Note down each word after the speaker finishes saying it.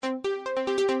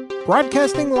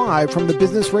Broadcasting live from the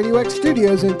Business RadioX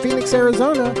studios in Phoenix,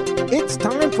 Arizona, it's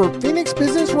time for Phoenix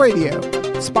Business Radio,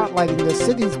 spotlighting the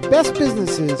city's best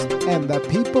businesses and the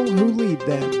people who lead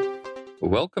them.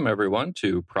 Welcome, everyone,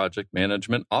 to Project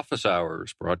Management Office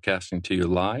Hours, broadcasting to you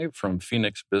live from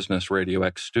Phoenix Business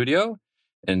RadioX studio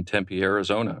in Tempe,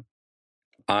 Arizona.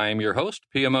 I'm your host,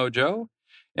 PMO Joe,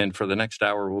 and for the next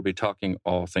hour, we'll be talking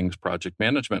all things project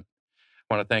management.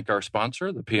 I want to thank our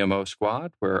sponsor, the PMO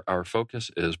SQUAD, where our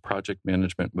focus is project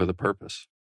management with a purpose.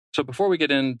 So before we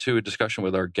get into a discussion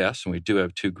with our guests, and we do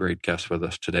have two great guests with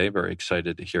us today, very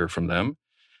excited to hear from them,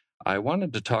 I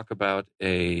wanted to talk about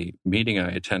a meeting I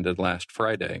attended last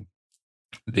Friday.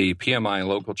 The PMI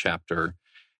local chapter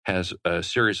has a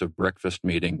series of breakfast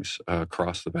meetings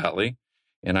across the valley,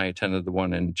 and I attended the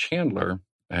one in Chandler,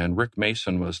 and Rick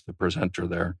Mason was the presenter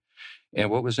there. And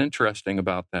what was interesting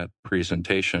about that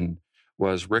presentation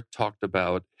was Rick talked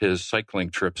about his cycling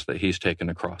trips that he's taken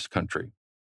across country.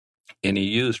 And he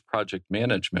used project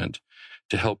management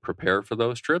to help prepare for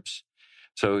those trips.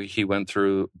 So he went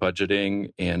through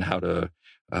budgeting and how to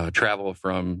travel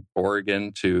from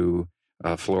Oregon to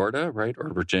Florida, right,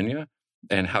 or Virginia,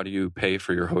 and how do you pay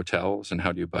for your hotels and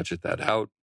how do you budget that out,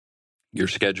 your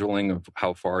scheduling of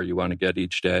how far you want to get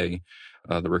each day,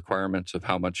 the requirements of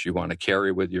how much you want to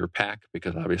carry with your pack,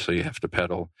 because obviously you have to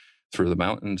pedal through the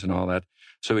mountains and all that.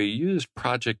 So he used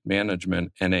project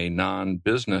management in a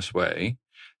non-business way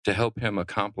to help him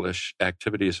accomplish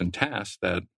activities and tasks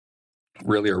that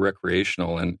really are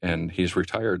recreational, and he's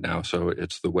retired now, so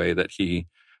it's the way that he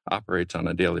operates on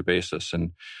a daily basis.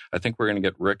 And I think we're going to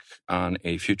get Rick on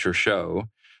a future show,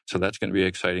 so that's going to be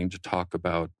exciting to talk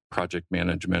about project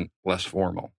management less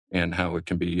formal and how it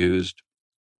can be used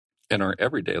in our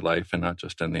everyday life and not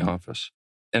just in the office.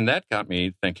 And that got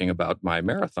me thinking about my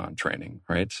marathon training,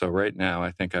 right? So right now,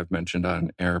 I think I've mentioned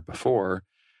on air before,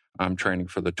 I'm training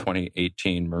for the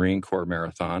 2018 Marine Corps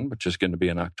Marathon, which is going to be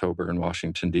in October in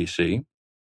Washington, D.C.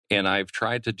 And I've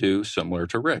tried to do similar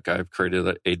to Rick. I've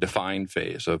created a defined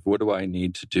phase of what do I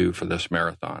need to do for this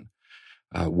marathon?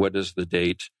 What is the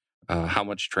date? How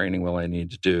much training will I need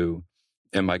to do?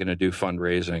 Am I going to do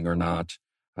fundraising or not?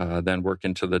 Then work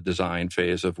into the design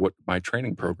phase of what my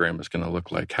training program is going to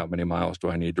look like. How many miles do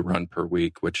I need to run per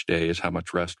week? Which days? How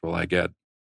much rest will I get?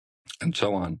 And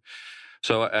so on.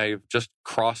 So I've just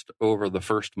crossed over the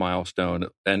first milestone,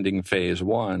 ending phase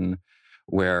one,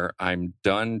 where I'm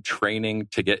done training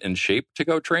to get in shape to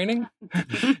go training.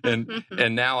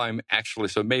 and now I'm actually,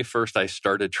 so May 1st, I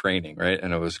started training, right?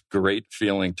 And it was great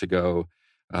feeling to go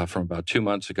from about 2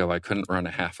 months ago, I couldn't run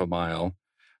a half a mile.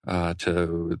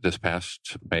 To this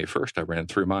past May 1st, I ran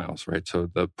 3 miles, right? So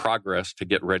the progress to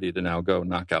get ready to now go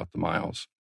knock out the miles.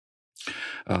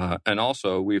 And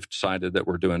also, we've decided that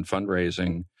we're doing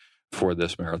fundraising for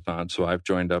this marathon. So I've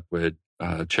joined up with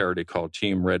a charity called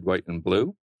Team Red, White, and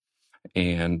Blue.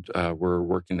 And we're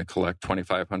working to collect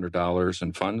 $2,500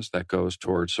 in funds that goes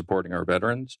towards supporting our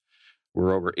veterans.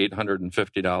 We're over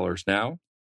 $850 now.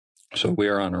 So we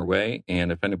are on our way.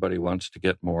 And if anybody wants to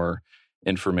get more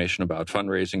information about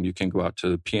fundraising, you can go out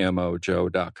to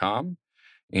PMOJoe.com,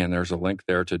 and there's a link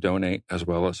there to donate, as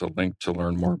well as a link to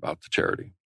learn more about the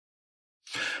charity.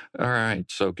 All right,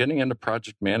 so getting into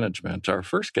project management, our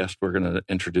first guest we're going to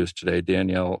introduce today,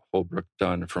 Danielle Holbrook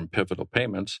Dunn from Pivotal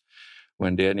Payments.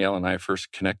 When Danielle and I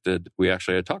first connected, we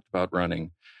actually had talked about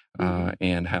running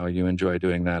and how you enjoy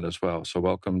doing that as well. So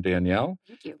welcome, Danielle.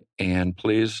 Thank you. And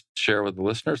please share with the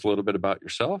listeners a little bit about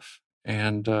yourself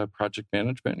and project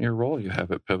management and your role you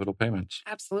have at Pivotal Payments.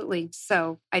 Absolutely.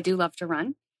 So I do love to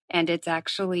run, and it's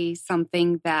actually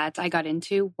something that I got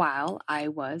into while I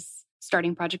was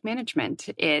starting project management.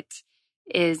 It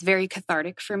is very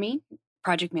cathartic for me.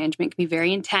 Project management can be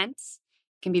very intense,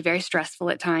 can be very stressful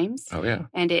at times. Oh, yeah.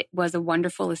 And it was a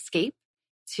wonderful escape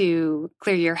to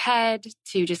clear your head,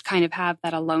 to just kind of have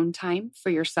that alone time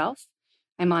for yourself.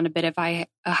 I'm on a bit of a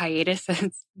hiatus,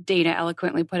 as Dana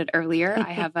eloquently put it earlier.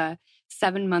 I have a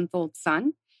 7-month-old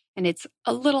son, and it's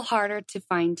a little harder to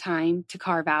find time to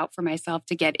carve out for myself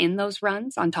to get in those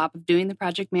runs on top of doing the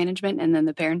project management and then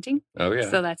the parenting. Oh,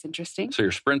 yeah. So that's interesting. So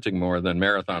you're sprinting more than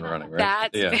marathon running, right?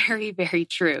 That's very, very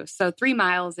true. So 3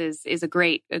 miles is a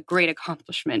great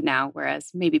accomplishment now,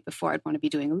 whereas maybe before I'd want to be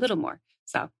doing a little more.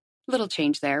 So a little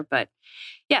change there. But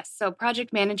yes, so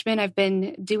project management, I've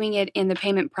been doing it in the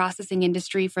payment processing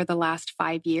industry for the last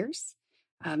 5 years.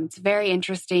 It's very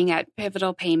interesting. At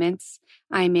Pivotal Payments,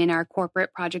 I'm in our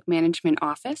corporate project management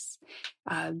office,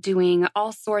 doing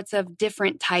all sorts of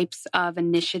different types of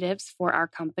initiatives for our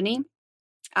company.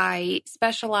 I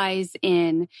specialize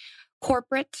in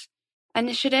corporate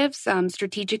initiatives,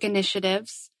 strategic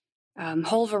initiatives,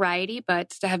 whole variety, but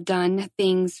to have done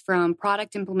things from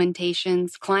product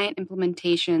implementations, client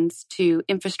implementations, to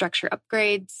infrastructure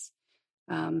upgrades,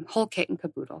 whole kit and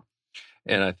caboodle.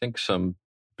 And I think some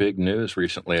big news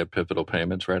recently at Pivotal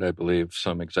Payments, right? I believe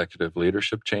some executive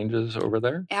leadership changes over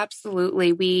there.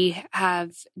 Absolutely. We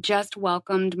have just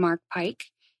welcomed Mark Pike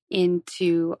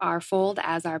into our fold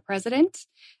as our president.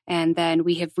 And then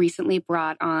we have recently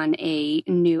brought on a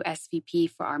new SVP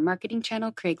for our marketing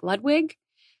channel, Craig Ludwig.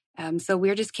 So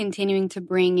we're just continuing to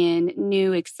bring in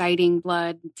new, exciting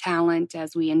blood talent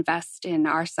as we invest in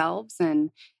ourselves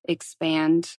and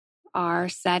expand our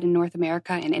set in North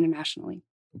America and internationally.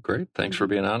 Great. Thanks for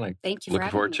being on. Thank you. Looking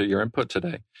forward to your input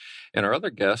today. And our other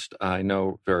guest, I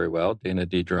know very well, Dana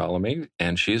DiGerolami,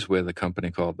 and she's with a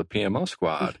company called the PMO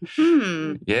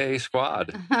SQUAD. Yay,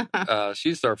 Squad.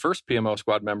 She's our first PMO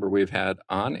SQUAD member we've had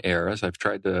on air, as I've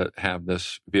tried to have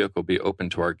this vehicle be open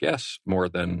to our guests more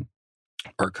than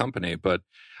our company. But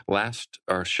last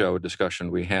our show discussion,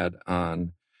 we had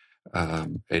on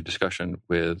a discussion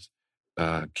with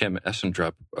Kim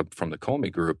Essendrup from the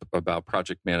Colmy Group about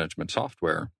project management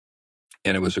software.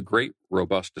 And it was a great,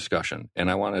 robust discussion.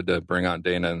 And I wanted to bring on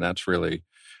Dana, and that's really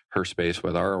her space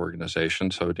with our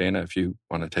organization. So Dana, if you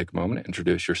want to take a moment,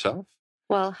 introduce yourself.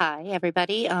 Well, hi,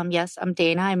 everybody. Yes, I'm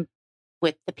Dana. I'm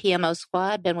with the PMO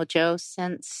SQUAD, been with Joe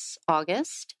since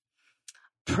August.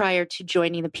 Prior to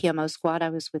joining the PMO SQUAD, I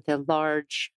was with a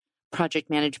large project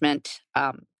management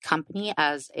company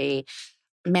as a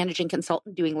managing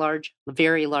consultant doing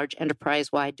very large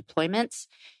enterprise-wide deployments.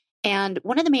 And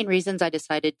one of the main reasons I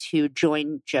decided to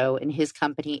join Joe and his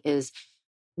company is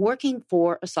working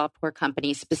for a software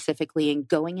company specifically and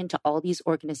going into all these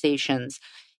organizations.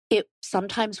 It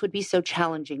sometimes would be so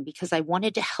challenging because I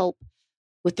wanted to help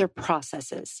with their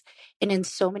processes. And in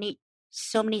so many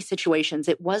situations,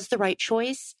 it was the right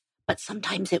choice, but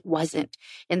sometimes it wasn't.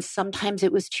 And sometimes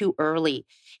it was too early.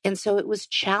 And so it was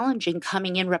challenging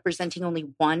coming in representing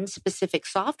only one specific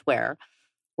software,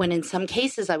 when in some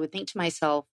cases I would think to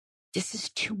myself, this is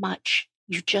too much.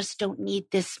 You just don't need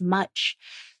this much.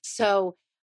 So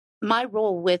my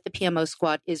role with the PMO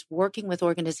SQUAD is working with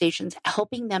organizations,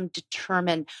 helping them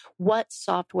determine what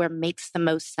software makes the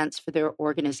most sense for their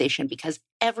organization, because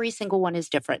every single one is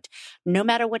different. No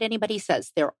matter what anybody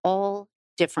says, they're all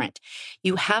different.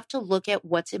 You have to look at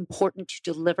what's important to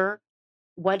deliver,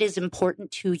 what is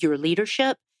important to your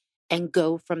leadership, and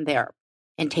go from there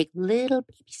and take little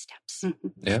baby steps.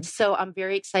 Yeah. So I'm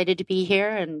very excited to be here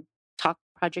and talk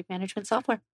project management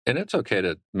software. And it's okay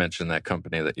to mention that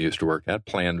company that you used to work at,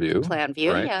 PlanView.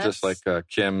 PlanView, right? Yes. Just like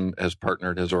Kim has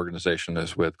partnered, his organization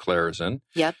is with Clarizen.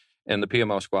 Yep. And the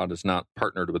PMO SQUAD is not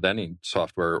partnered with any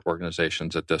software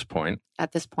organizations at this point.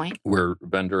 We're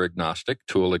vendor agnostic,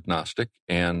 tool agnostic,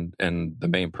 and the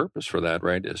main purpose for that,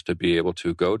 right, is to be able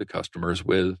to go to customers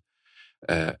with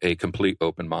a complete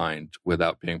open mind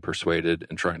without being persuaded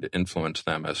and trying to influence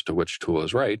them as to which tool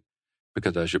is right.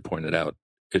 Because as you pointed out,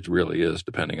 it really is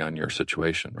depending on your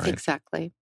situation, right?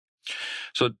 Exactly.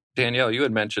 So, Danielle, you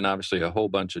had mentioned obviously a whole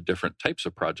bunch of different types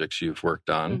of projects you've worked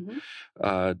on.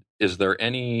 Is there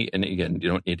any, and again, you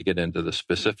don't need to get into the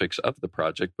specifics of the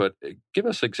project, but give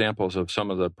us examples of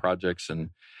some of the projects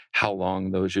and how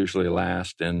long those usually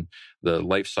last and the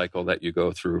life cycle that you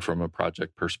go through from a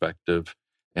project perspective.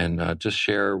 And just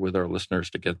share with our listeners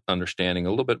to get understanding a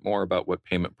little bit more about what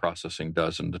payment processing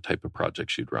does and the type of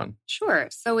projects you'd run. Sure.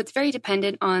 So it's very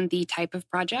dependent on the type of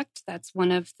project. That's one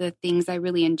of the things I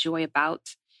really enjoy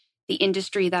about the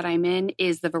industry that I'm in,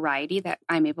 is the variety that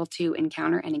I'm able to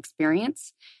encounter and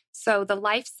experience. So the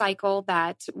life cycle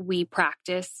that we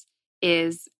practice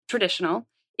is traditional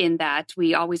in that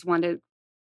we always want to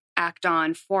act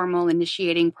on formal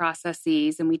initiating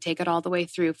processes, and we take it all the way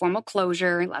through formal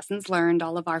closure, lessons learned,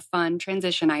 all of our fun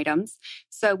transition items.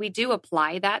 So we do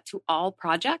apply that to all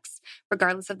projects,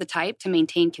 regardless of the type, to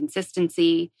maintain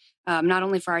consistency, not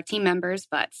only for our team members,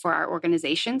 but for our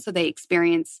organization. So they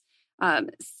experience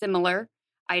similar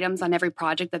items on every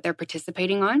project that they're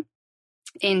participating on.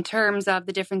 In terms of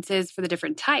the differences for the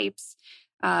different types,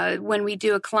 when we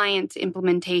do a client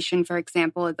implementation, for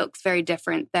example, it looks very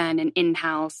different than an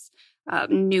in-house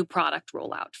new product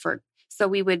rollout. So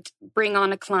we would bring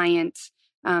on a client,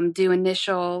 do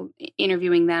initial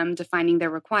interviewing them, defining their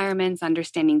requirements,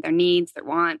 understanding their needs, their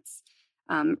wants,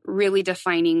 really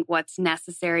defining what's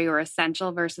necessary or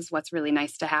essential versus what's really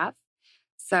nice to have.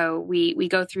 So we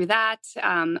go through that.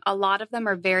 A lot of them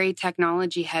are very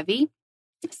technology heavy.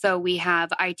 So we have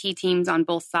IT teams on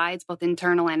both sides, both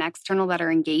internal and external, that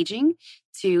are engaging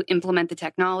to implement the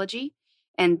technology.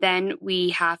 And then we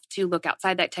have to look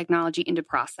outside that technology into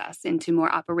process, into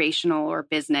more operational or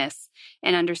business,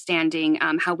 and understanding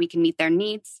how we can meet their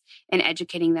needs and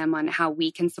educating them on how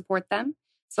we can support them.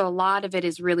 So a lot of it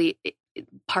is really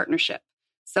partnership.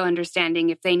 So understanding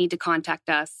if they need to contact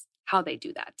us, how they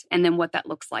do that, and then what that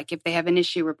looks like. If they have an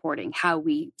issue reporting, how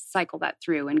we cycle that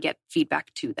through and get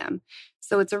feedback to them.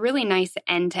 So it's a really nice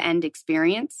end-to-end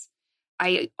experience.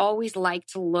 I always like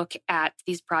to look at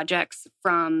these projects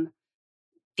from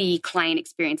the client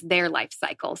experience, their life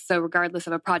cycle. So regardless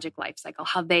of a project life cycle,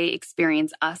 how they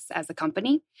experience us as a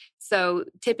company. So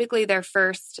typically their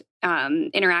first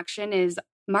interaction is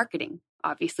marketing.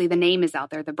 Obviously, the name is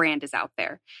out there, the brand is out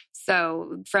there.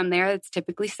 So from there, it's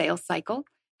typically sales cycle,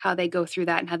 how they go through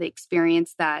that and how they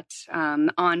experience that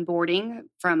onboarding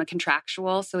from a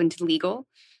contractual, so into legal,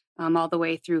 all the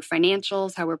way through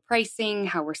financials, how we're pricing,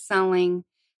 how we're selling,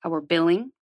 how we're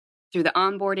billing, through the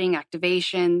onboarding,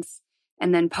 activations,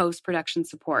 and then post-production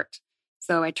support.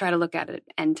 So I try to look at it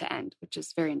end to end, which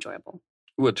is very enjoyable.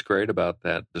 What's great about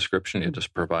that description you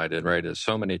just provided, right, is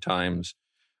so many times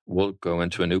we'll go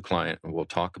into a new client and we'll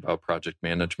talk about project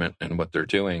management and what they're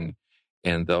doing,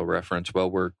 and they'll reference,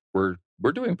 well,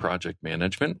 we're doing project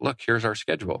management. Look, here's our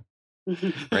schedule,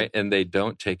 right? And they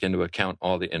don't take into account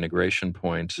all the integration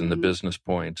points and the business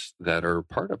points that are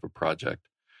part of a project.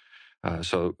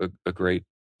 So a great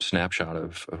snapshot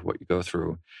of what you go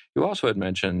through. You also had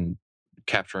mentioned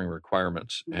capturing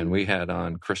requirements, and we had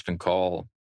on Kristen Call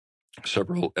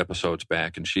several episodes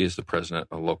back, and she is the president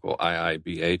of a local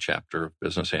IIBA chapter of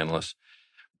business analysts.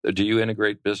 Do you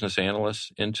integrate business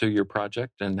analysts into your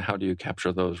project, and how do you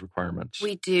capture those requirements?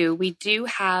 We do. We do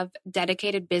have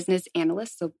dedicated business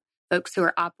analysts, so folks who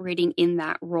are operating in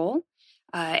that role,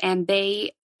 and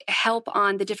they help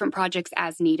on the different projects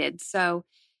as needed. So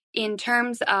in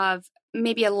terms of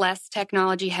maybe a less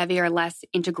technology heavy or less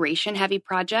integration heavy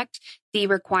project, the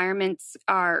requirements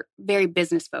are very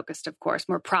business focused, of course,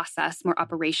 more process, more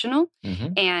operational.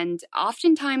 And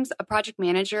oftentimes a project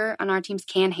manager on our teams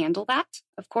can handle that,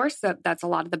 of course. That's a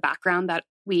lot of the background that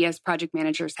we as project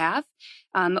managers have.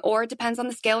 Or it depends on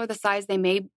the scale or the size. They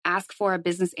may ask for a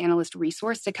business analyst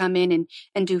resource to come in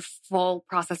and do full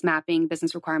process mapping,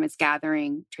 business requirements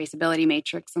gathering, traceability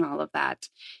matrix, and all of that.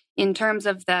 In terms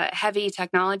of the heavy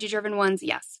technology-driven ones,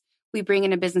 yes, we bring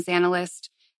in a business analyst.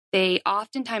 They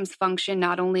oftentimes function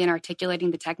not only in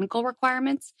articulating the technical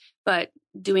requirements, but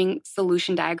doing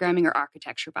solution diagramming or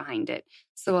architecture behind it.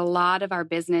 So a lot of our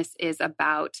business is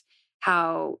about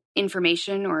how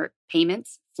information or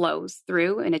payments flows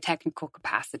through in a technical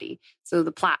capacity. So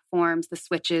the platforms, the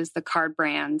switches, the card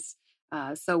brands.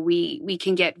 So we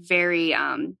can get very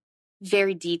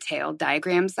detailed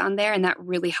diagrams on there, and that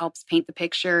really helps paint the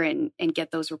picture and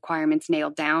get those requirements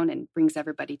nailed down and brings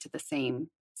everybody to the same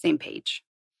page.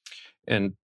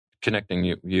 And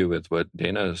connecting you with what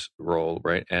Dana's role,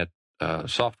 right, at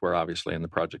software, obviously, in the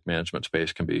project management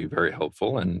space can be very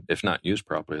helpful, and if not used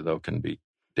properly, though, can be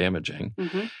damaging.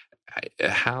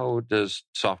 How does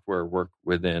software work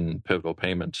within Pivotal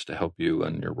Payments to help you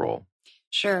in your role?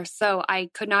 Sure. So I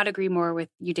could not agree more with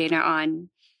you, Dana, on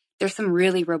there's some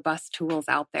really robust tools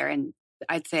out there. And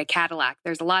I'd say a Cadillac,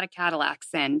 there's a lot of Cadillacs,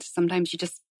 and sometimes you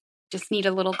just need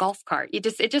a little golf cart. It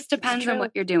just depends on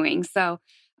what you're doing. So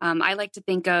I like to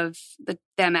think of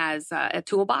them as a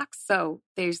toolbox. So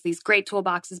there's these great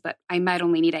toolboxes, but I might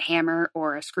only need a hammer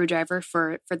or a screwdriver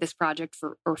for this project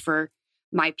for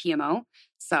my PMO.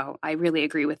 So I really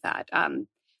agree with that.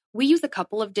 We use a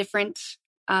couple of different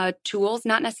tools,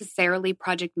 not necessarily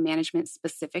project management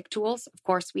specific tools. Of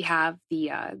course, we have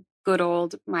the good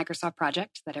old Microsoft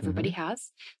project that everybody has.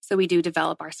 So we do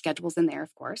develop our schedules in there,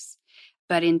 of course.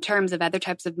 But in terms of other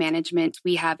types of management,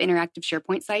 we have interactive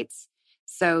SharePoint sites.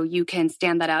 So you can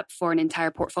stand that up for an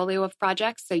entire portfolio of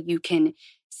projects. So you can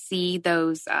see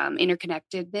those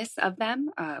interconnectedness of them.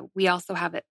 We also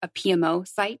have a PMO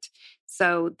site.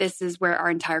 So this is where our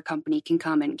entire company can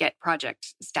come and get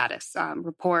project status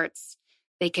reports.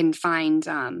 They can find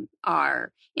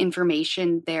our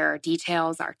information, their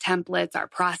details, our templates, our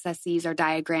processes, our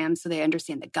diagrams, so they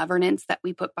understand the governance that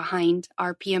we put behind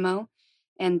our PMO.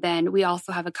 And then we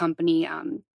also have a company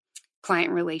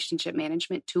client relationship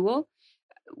management tool.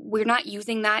 We're not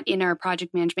using that in our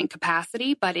project management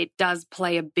capacity, but it does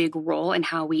play a big role in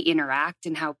how we interact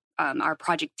and how our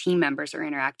project team members are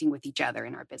interacting with each other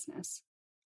in our business.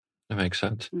 That makes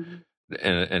sense.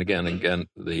 And again,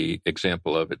 the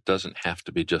example of it doesn't have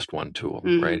to be just one tool,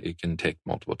 right? It can take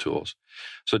multiple tools.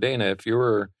 So Dana, if you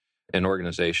were an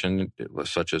organization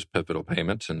such as Pivotal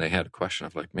Payments and they had a question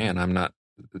of like, man,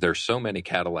 there's so many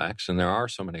Cadillacs and there are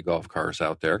so many golf cars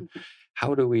out there.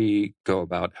 How do we go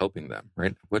about helping them,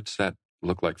 right? What's that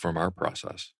look like from our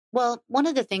process? Well, one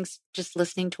of the things, just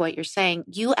listening to what you're saying,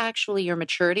 your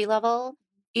maturity level,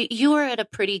 you are at a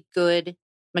pretty good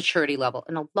maturity level.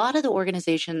 And a lot of the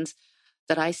organizations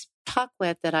that I talk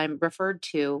with, that I'm referred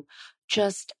to,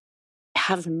 just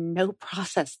have no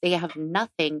process. They have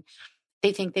nothing.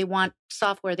 They think they want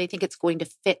software. They think it's going to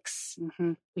fix,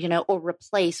 or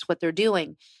replace what they're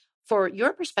doing. For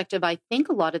your perspective, I think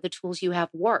a lot of the tools you have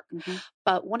work.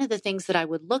 But one of the things that I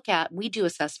would look at, we do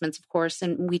assessments, of course,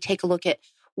 and we take a look at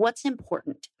what's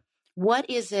important. What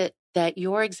is it that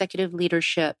your executive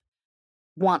leadership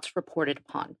wants reported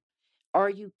upon? Are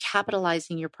you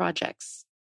capitalizing your projects?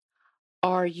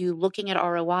 Are you looking at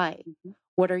ROI?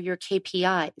 What are your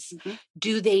KPIs?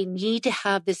 Do they need to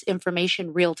have this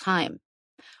information real time?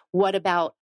 What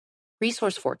about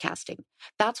resource forecasting?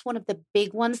 That's one of the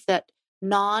big ones that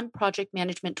non-project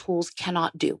management tools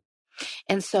cannot do.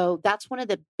 And so that's one of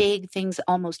the big things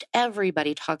almost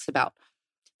everybody talks about.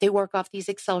 They work off these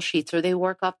Excel sheets or they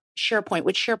work off SharePoint,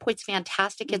 which SharePoint's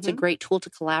fantastic. It's a great tool to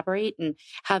collaborate and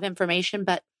have information.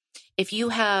 But if you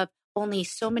have only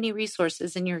so many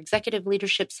resources and your executive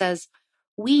leadership says,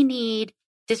 we need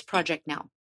this project now,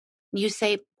 you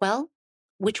say, well,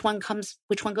 which one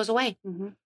goes away?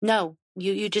 No,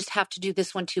 you just have to do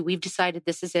this one too. We've decided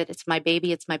this is it. It's my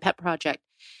baby. It's my pet project.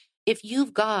 If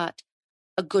you've got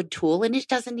a good tool, and it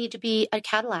doesn't need to be a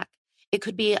Cadillac, it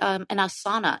could be an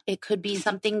Asana. It could be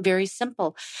something very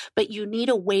simple, but you need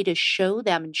a way to show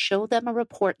them a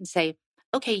report and say,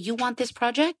 okay, you want this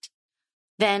project?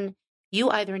 Then you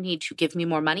either need to give me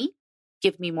more money,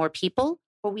 give me more people,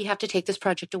 or we have to take this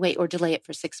project away or delay it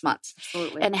for 6 months.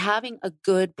 Absolutely. And having a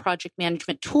good project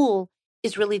management tool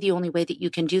is really the only way that you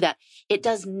can do that. It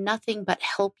does nothing but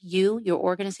help you, your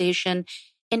organization,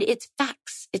 and it's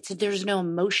facts. There's no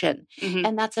emotion.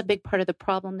 And that's a big part of the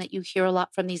problem that you hear a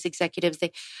lot from these executives.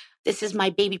 This is my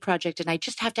baby project and I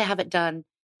just have to have it done.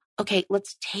 Okay,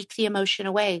 let's take the emotion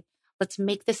away. Let's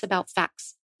make this about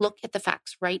facts. Look at the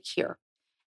facts right here.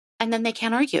 And then they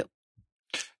can't argue.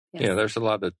 Yes. Yeah, there's a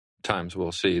lot of times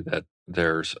we'll see that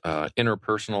there's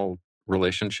interpersonal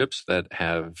relationships that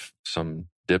have some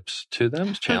dips to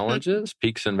them, challenges,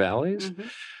 peaks and valleys.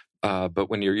 But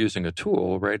when you're using a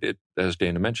tool, right, as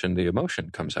Dana mentioned, the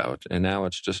emotion comes out. And now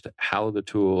it's just how the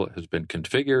tool has been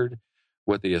configured,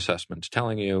 what the assessment's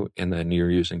telling you, and then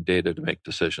you're using data to make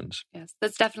decisions. Yes,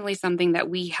 that's definitely something that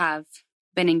we have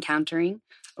been encountering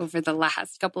over the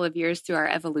last couple of years through our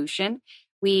evolution.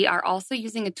 We are also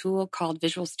using a tool called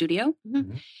Visual Studio,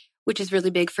 which is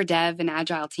really big for dev and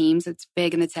agile teams. It's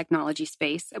big in the technology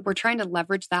space. We're trying to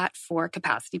leverage that for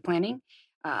capacity planning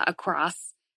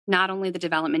across not only the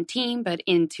development team, but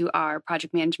into our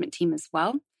project management team as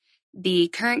well. The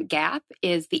current gap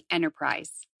is the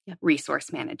enterprise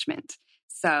resource management.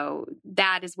 So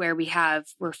that is where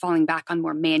we're falling back on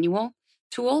more manual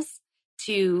tools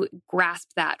to grasp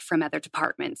that from other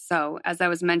departments. So as I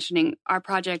was mentioning, our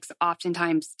projects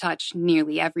oftentimes touch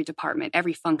nearly every department,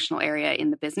 every functional area in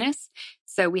the business.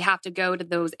 So we have to go to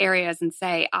those areas and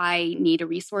say, I need a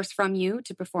resource from you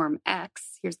to perform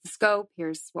X. Here's the scope.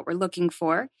 Here's what we're looking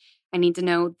for. I need to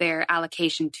know their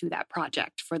allocation to that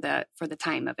project for the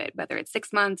time of it, whether it's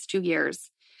 6 months, 2 years.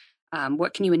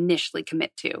 What can you initially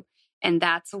commit to? And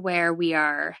that's where we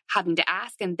are having to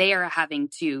ask, and they are having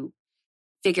to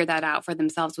figure that out for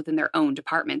themselves within their own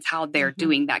departments, how they're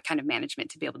doing that kind of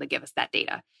management to be able to give us that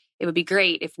data. It would be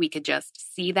great if we could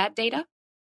just see that data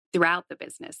throughout the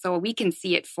business. So we can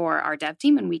see it for our dev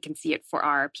team and we can see it for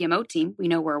our PMO team. We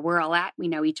know where we're all at. We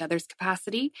know each other's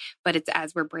capacity, but it's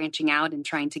as we're branching out and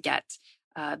trying to get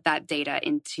that data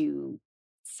into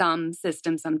some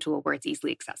system, some tool where it's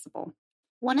easily accessible.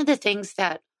 One of the things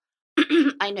that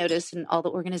I notice in all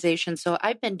the organizations, so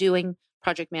I've been doing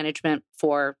project management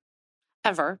for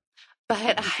ever,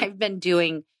 but I've been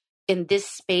doing in this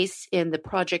space in the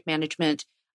project management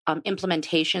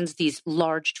implementations, these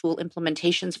large tool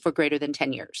implementations for greater than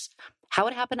 10 years. How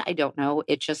it happened, I don't know.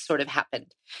 It just sort of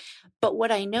happened. But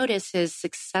what I notice is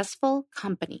successful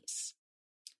companies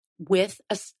with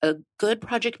a good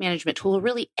project management tool,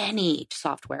 really any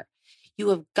software, you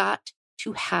have got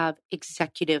to have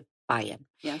executive buy-in.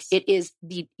 Yes.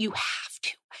 You have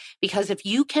to, because if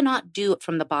you cannot do it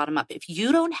from the bottom up, if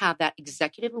you don't have that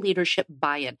executive leadership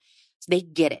buy-in, they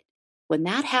get it. When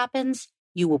that happens,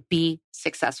 you will be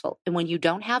successful. And when you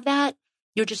don't have that,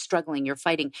 you're just struggling. You're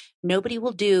fighting. Nobody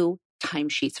will do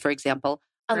timesheets, for example,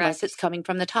 unless it's coming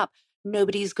from the top.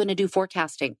 Nobody's going to do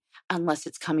forecasting unless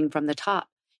it's coming from the top.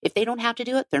 If they don't have to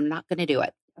do it, they're not going to do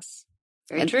it. Yes.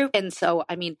 Very true. And so,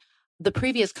 I mean, the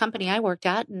previous company I worked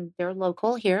at, and they're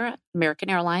local here, American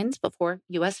Airlines before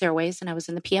US Airways, and I was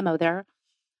in the PMO there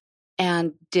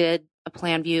and did a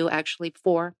plan view, actually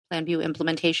 4 plan view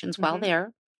implementations while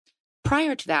there.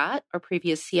 Prior to that, our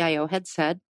previous CIO had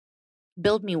said,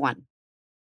 build me one.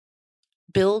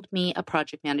 Build me a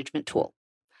project management tool.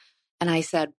 And I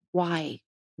said, why?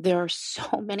 There are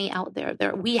so many out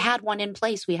there. We had one in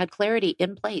place. We had Clarity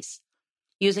in place,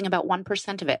 using about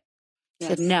 1% of it. I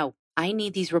said, no, I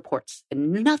need these reports,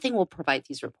 and nothing will provide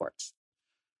these reports.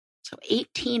 So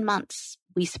 18 months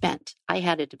we spent. I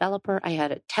had a developer, I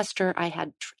had a tester, I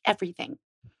had everything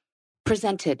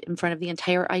presented in front of the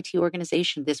entire IT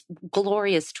organization, this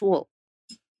glorious tool.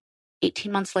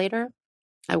 18 months later,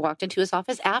 I walked into his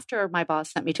office after my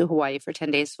boss sent me to Hawaii for 10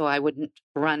 days so I wouldn't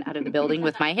run out of the building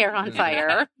with my hair on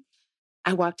fire.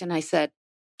 I walked in, I said,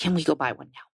 can we go buy one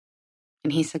now?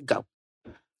 And he said, go.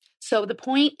 So the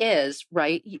point is,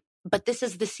 right, but this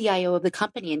is the CIO of the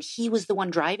company, and he was the one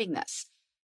driving this.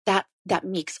 That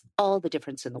makes all the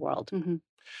difference in the world.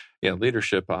 Yeah,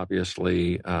 leadership,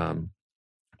 obviously, when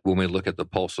we look at the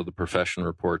pulse of the profession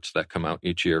reports that come out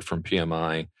each year from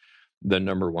PMI, the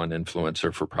number one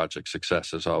influencer for project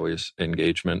success is always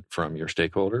engagement from your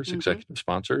stakeholders, executive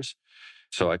sponsors.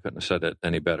 So I couldn't have said it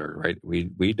any better, right?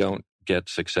 We don't get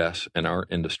success in our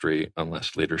industry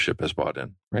unless leadership is bought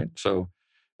in, right? So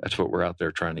that's what we're out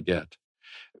there trying to get.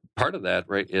 Part of that,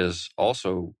 right, is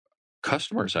also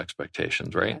customers'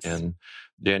 expectations, right? Yes. And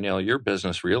Danielle, your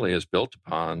business really is built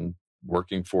upon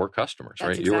working for customers,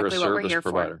 That's right? Exactly You're a what we're service here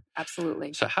provider. For.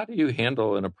 Absolutely. So how do you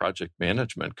handle in a project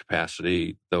management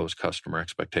capacity those customer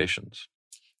expectations?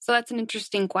 So that's an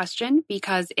interesting question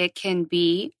because it can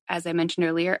be, as I mentioned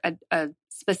earlier, a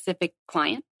specific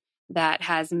client that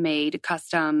has made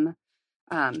custom,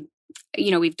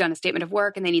 we've done a statement of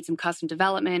work and they need some custom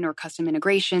development or custom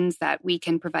integrations that we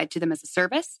can provide to them as a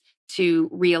service to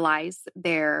realize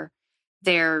their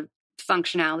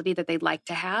functionality that they'd like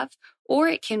to have. Or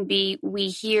it can be we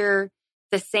hear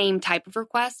the same type of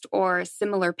request or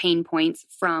similar pain points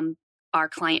from our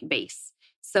client base.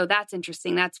 So that's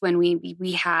interesting. That's when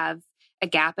we have a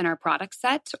gap in our product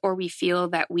set, or we feel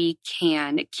that we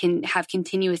can have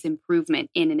continuous improvement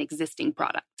in an existing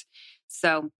product.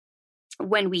 So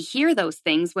when we hear those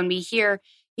things, when we hear,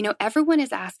 everyone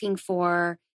is asking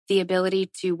for the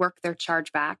ability to work their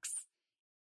chargebacks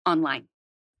online.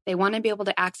 They want to be able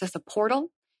to access a portal.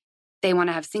 They want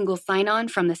to have single sign-on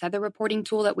from this other reporting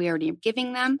tool that we already are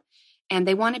giving them. And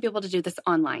they want to be able to do this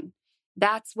online.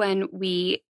 That's when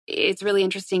it's really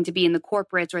interesting to be in the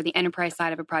corporate or the enterprise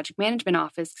side of a project management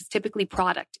office, because typically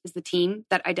product is the team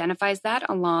that identifies that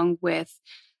along with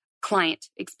client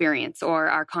experience or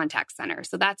our contact center.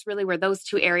 So that's really where those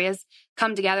two areas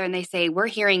come together and they say, we're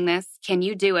hearing this. Can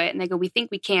you do it? And they go, we think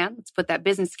we can. Let's put that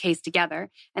business case together.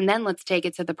 And then let's take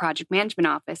it to the project management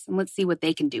office and let's see what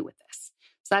they can do with this.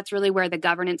 So that's really where the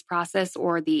governance process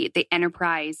or the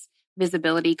enterprise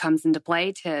visibility comes into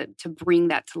play to bring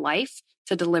that to life,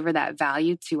 to deliver that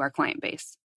value to our client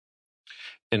base.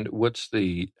 And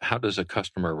how does a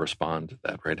customer respond to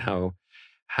that, right?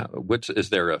 Is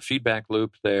there a feedback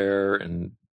loop there?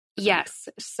 And yes.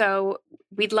 So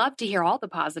we'd love to hear all the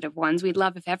positive ones. We'd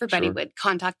love if everybody would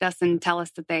contact us and tell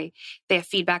us that they have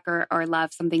feedback or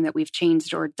love something that we've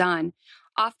changed or done.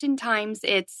 Oftentimes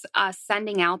it's us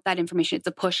sending out that information. It's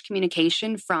a push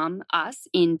communication from us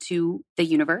into the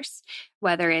universe,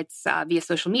 whether it's via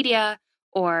social media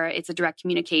or it's a direct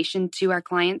communication to our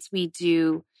clients. We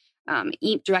do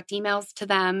direct emails to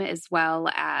them, as well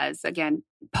as, again,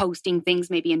 posting things,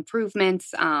 maybe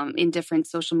improvements in different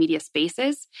social media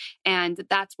spaces. And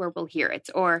that's where we'll hear it.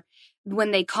 Or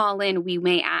when they call in, we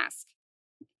may ask,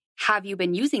 have you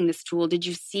been using this tool? Did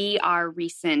you see our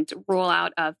recent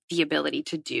rollout of the ability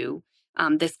to do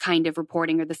this kind of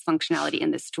reporting or this functionality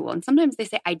in this tool? And sometimes they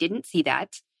say, I didn't see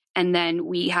that. And then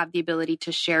we have the ability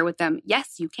to share with them,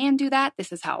 yes, you can do that.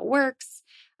 This is how it works.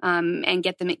 And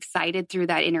get them excited through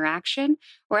that interaction.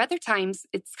 Or other times,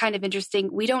 it's kind of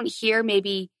interesting. We don't hear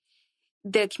maybe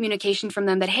the communication from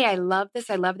them that, hey, I love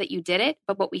this. I love that you did it.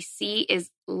 But what we see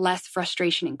is less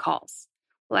frustration in calls.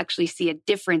 We'll actually see a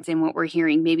difference in what we're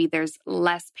hearing. Maybe there's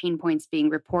less pain points being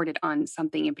reported on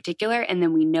something in particular. And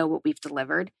then we know what we've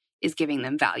delivered is giving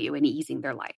them value and easing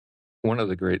their life. One of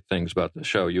the great things about the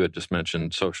show, you had just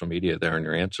mentioned social media there in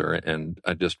your answer, and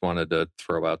I just wanted to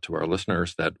throw out to our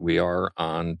listeners that we are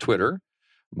on Twitter,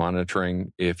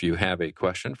 monitoring. If you have a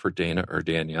question for Dana or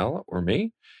Danielle or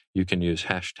me, you can use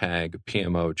hashtag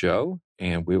PMO Joe,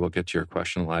 and we will get to your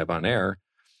question live on air.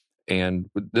 And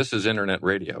this is internet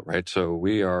radio, right? So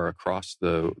we are across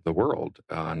the world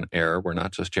on air. We're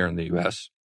not just here in the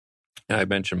U.S. And I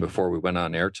mentioned before we went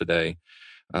on air today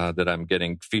that I'm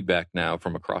getting feedback now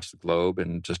from across the globe,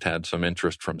 and just had some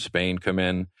interest from Spain come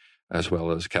in. as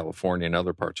well as California and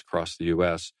other parts across the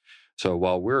U.S. So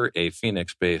while we're a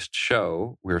Phoenix-based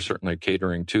show, we're certainly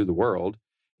catering to the world,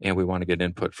 and we want to get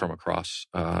input from across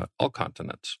all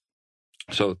continents.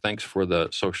 So thanks for the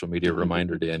social media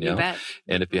reminder, Danielle. You bet.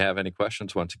 And if you have any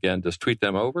questions, once again, just tweet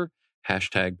them over,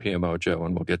 #PMO Joe,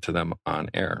 and we'll get to them on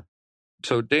air.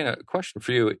 So Dana, a question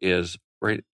for you is,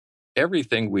 right,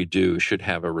 everything we do should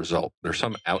have a result. There's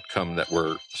some outcome that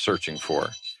we're searching for.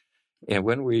 And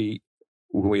when we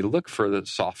look for the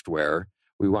software,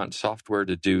 we want software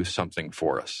to do something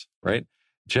for us, right?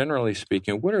 Generally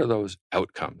speaking, what are those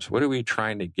outcomes? What are we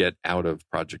trying to get out of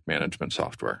project management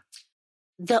software?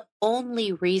 The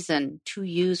only reason to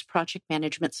use project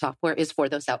management software is for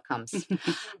those outcomes.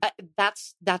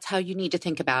 That's how you need to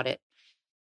think about it.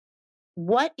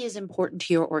 What is important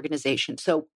to your organization?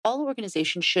 So all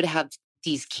organizations should have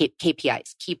these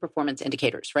KPIs, key performance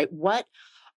indicators, right? What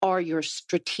are your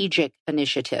strategic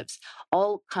initiatives?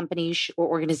 All companies or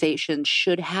organizations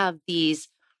should have these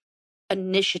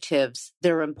initiatives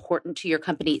that are important to your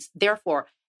companies. Therefore,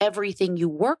 everything you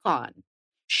work on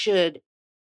should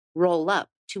roll up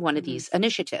to one of these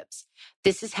initiatives.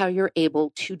 This is how you're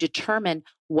able to determine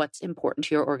what's important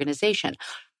to your organization.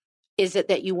 Is it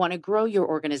that you want to grow your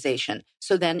organization?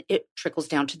 So then it trickles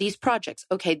down to these projects.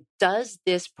 Okay, does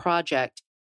this project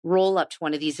roll up to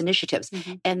one of these initiatives?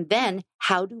 And then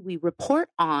how do we report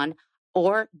on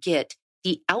or get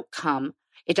the outcome?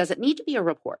 It doesn't need to be a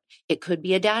report. It could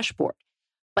be a dashboard.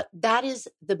 But that is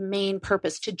the main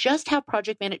purpose, to just have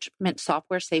project management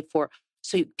software, say,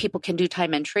 so people can do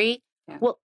time entry. Yeah.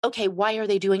 Well, okay, why are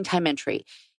they doing time entry?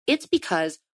 It's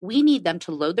because we need them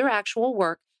to load their actual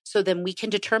work, so then we can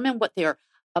determine what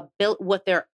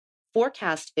their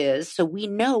forecast is, so we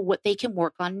know what they can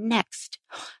work on next.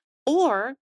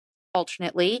 Or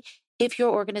alternately, if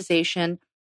your organization,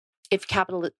 if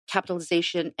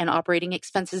capitalization and operating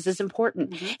expenses is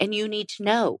important, and you need to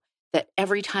know that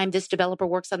every time this developer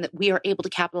works on that, we are able to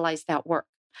capitalize that work.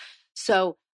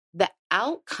 So the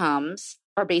outcomes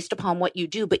are based upon what you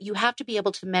do, but you have to be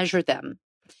able to measure them.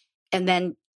 And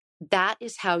then that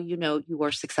is how you know you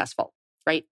are successful,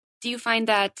 right? Do you find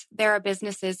that there are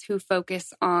businesses who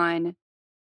focus on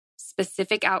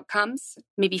specific outcomes,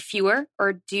 maybe fewer,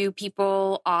 or do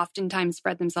people oftentimes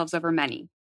spread themselves over many?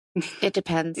 It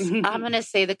depends. I'm going to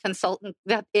say the consultant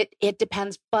that it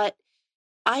depends, but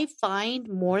I find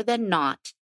more than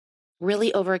not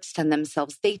really overextend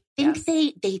themselves. They think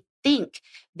they think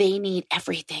they need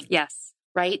everything. Yes.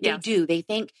 Right? Yes. They do. They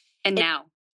think now.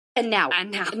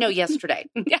 No, yesterday.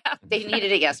 Yeah. They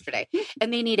needed it yesterday.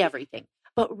 And they need everything.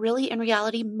 But really, in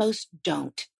reality, most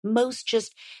don't. Most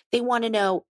just, they want to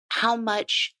know how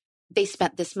much they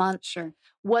spent this month,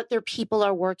 what their people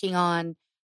are working on,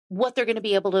 what they're going to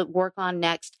be able to work on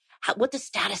next, what the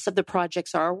status of the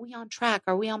projects are. Are we on track?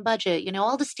 Are we on budget?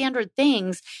 All the standard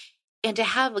things. And to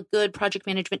have a good project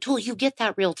management tool, you get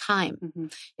that real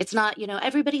time. It's not,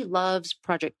 everybody loves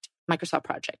Microsoft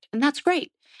Project, and that's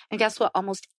great. And guess what?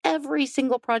 Almost every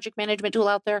single project management tool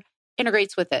out there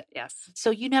integrates with it. Yes.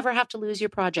 So you never have to lose your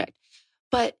project.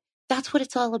 But that's what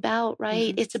it's all about,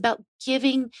 right? It's about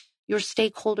giving your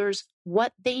stakeholders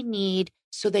what they need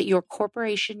so that your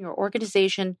corporation, your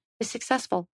organization is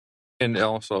successful. And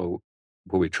also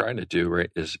what we try to do,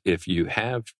 right, is if you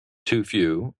have too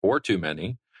few or too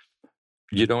many,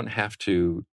 you don't have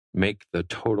to make the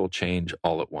total change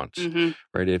all at once,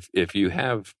 right? If you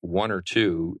have one or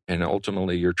two and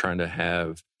ultimately you're trying to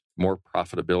have more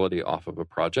profitability off of a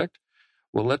project,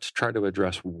 well, let's try to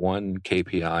address one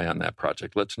KPI on that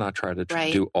project. Let's not try to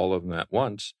do all of them at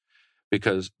once,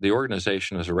 because the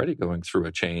organization is already going through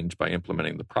a change by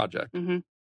implementing the project.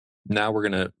 Now we're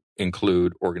going to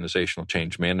include organizational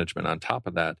change management on top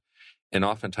of that. And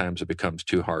oftentimes it becomes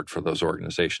too hard for those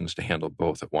organizations to handle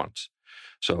both at once.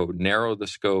 So narrow the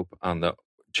scope on the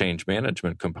change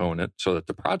management component so that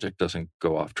the project doesn't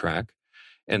go off track,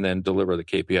 and then deliver the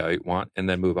KPI you want, and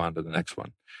then move on to the next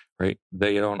one, right?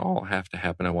 They don't all have to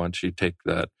happen at once. You take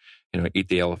that, eat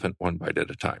the elephant one bite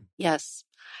at a time. Yes.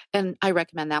 And I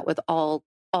recommend that with all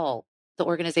the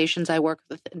organizations I work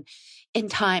with. And in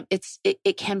time,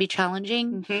 it can be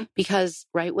challenging because,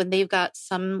 right, when they've got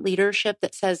some leadership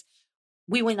that says,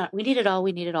 we need it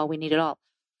all.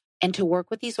 And to work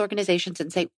with these organizations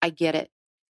and say, I get it.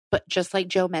 But just like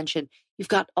Joe mentioned, you've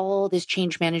got all this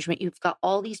change management. You've got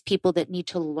all these people that need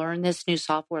to learn this new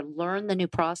software, learn the new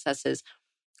processes.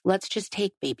 Let's just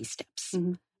take baby steps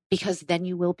because then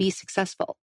you will be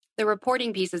successful. The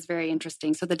reporting piece is very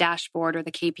interesting. So the dashboard or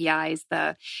the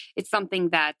KPIs, it's something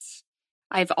that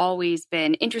I've always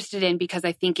been interested in because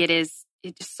I think it's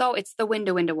the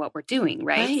window into what we're doing,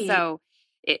 right? So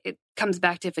it comes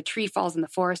back to if a tree falls in the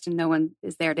forest and no one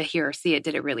is there to hear or see it,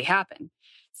 did it really happen?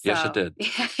 So, yes, it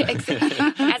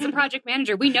did. As a project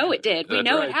manager, we know it did. We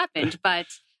know it happened, but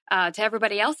to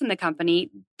everybody else in the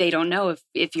company, they don't know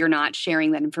if you're not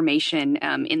sharing that information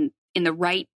in the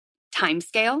right time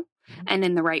scale and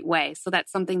in the right way. So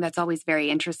that's something that's always very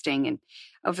interesting. And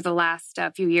over the last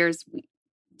few years,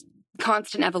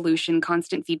 constant evolution,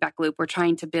 constant feedback loop. We're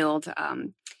trying to build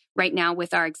right now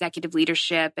with our executive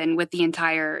leadership and with the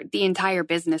entire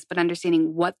business, but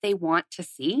understanding what they want to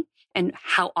see and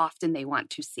how often they want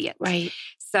to see it. Right.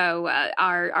 So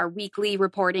our weekly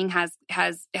reporting has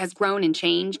grown and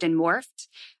changed and morphed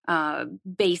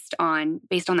based on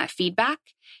that feedback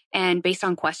and based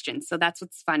on questions. So that's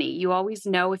what's funny. You always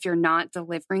know if you're not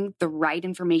delivering the right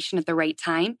information at the right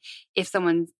time.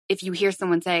 If you hear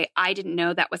someone say, I didn't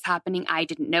know that was happening, I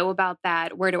didn't know about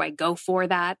that, where do I go for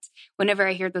that? Whenever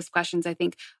I hear those questions, I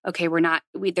think, okay,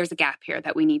 there's a gap here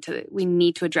that we need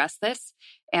to address this.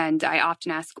 And I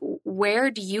often ask, where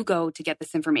do you go to get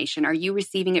this information? Are you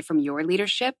receiving it from your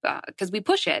leadership? Because we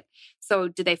push it. So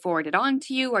do they forward it on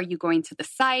to you? Are you going to the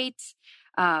site?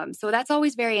 So that's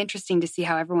always very interesting to see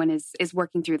how everyone is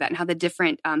working through that and how the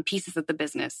different pieces of the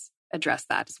business address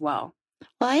that as well.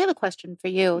 Well, I have a question for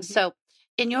you. Mm-hmm. So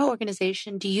in your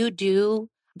organization, do you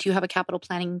have a capital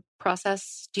planning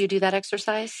process? Do you do that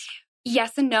exercise?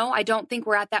 Yes and no. I don't think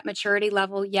we're at that maturity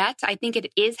level yet. I think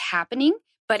it is happening,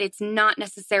 but it's not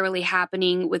necessarily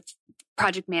happening with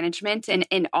project management and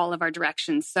in all of our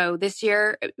directions. So this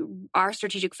year, our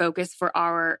strategic focus for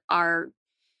our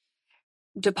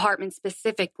department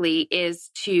specifically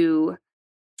is to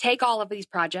take all of these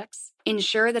projects,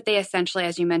 ensure that they essentially,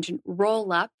 as you mentioned,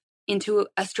 roll up into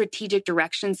a strategic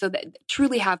direction so that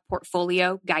truly have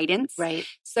portfolio guidance. Right.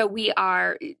 So we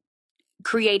are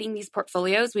creating these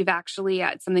portfolios. We've actually,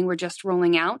 it's something we're just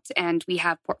rolling out, and we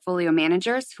have portfolio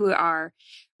managers who are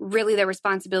really, their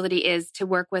responsibility is to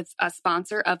work with a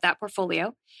sponsor of that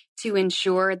portfolio to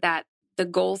ensure that the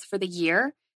goals for the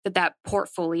year, that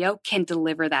portfolio can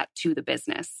deliver that to the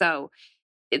business. So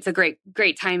it's a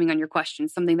great timing on your question,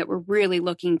 something that we're really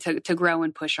looking to grow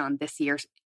and push on this year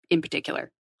in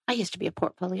particular. I used to be a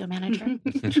portfolio manager.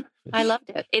 I loved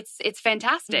it. It's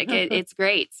fantastic. It's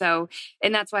great. So,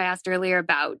 and that's why I asked earlier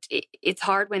about it's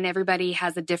hard when everybody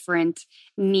has a different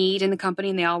need in the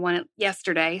company and they all want it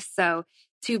yesterday. So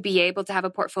to be able to have a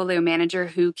portfolio manager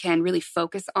who can really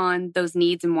focus on those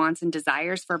needs and wants and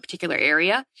desires for a particular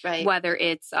area, right. Whether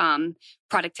it's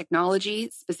product technology,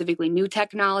 specifically new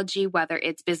technology, whether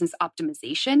it's business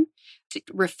optimization,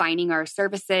 refining our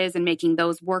services and making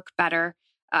those work better,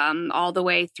 all the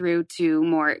way through to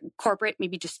more corporate,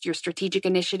 maybe just your strategic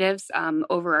initiatives,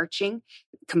 overarching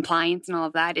compliance and all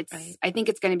of that. Right. I think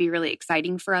it's going to be really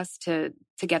exciting for us to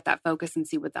get that focus and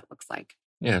see what that looks like.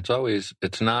 Yeah,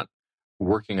 it's not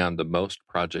working on the most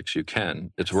projects you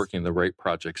can. It's working the right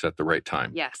projects at the right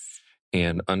time. Yes.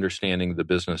 And understanding the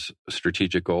business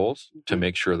strategic goals to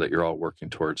make sure that you're all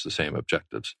working towards the same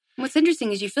objectives. What's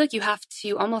interesting is you feel like you have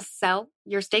to almost sell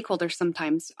your stakeholders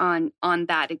sometimes on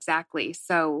that exactly.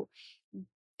 So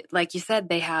like you said,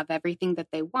 they have everything that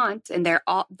they want and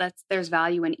there's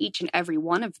value in each and every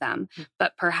one of them.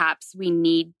 But perhaps we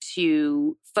need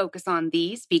to focus on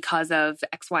these because of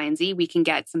X, Y, and Z. We can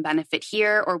get some benefit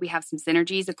here, or we have some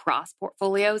synergies across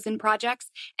portfolios and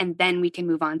projects. And then we can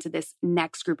move on to this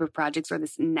next group of projects or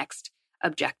this next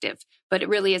objective. But it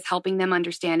really is helping them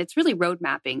understand. It's really road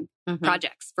mapping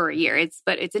projects for a year. It's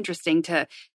interesting to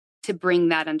bring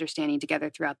that understanding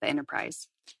together throughout the enterprise.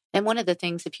 And one of the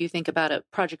things, if you think about a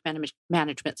project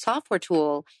management software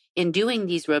tool, in doing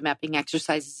these road mapping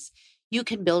exercises, you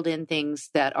can build in things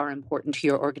that are important to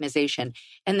your organization.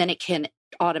 And then it can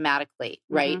automatically,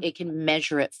 right? It can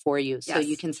measure it for you. So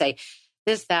you can say,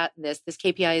 this, that, and this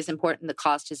KPI is important, the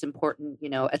cost is important,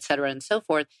 et cetera, and so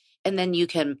forth. And then you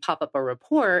can pop up a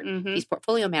report. These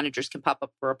portfolio managers can pop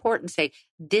up a report and say,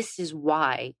 this is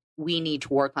why we need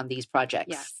to work on these projects.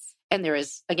 Yes. And there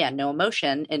is, again, no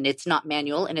emotion, and it's not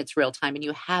manual, and it's real time, and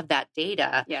you have that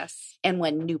data. Yes. And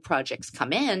when new projects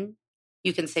come in,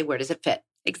 you can say, where does it fit?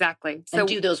 Exactly. So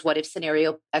do those what if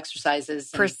scenario exercises.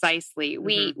 Precisely.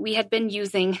 We had been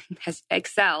using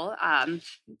Excel,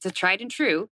 to tried and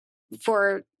true,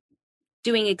 for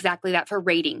doing exactly that, for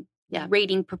rating. Yeah.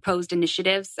 Rating proposed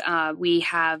initiatives. We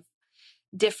have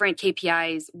different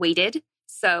KPIs weighted.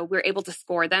 So we're able to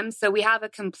score them. So we have a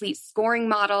complete scoring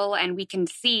model and we can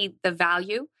see the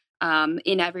value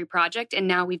in every project. And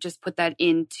now we've just put that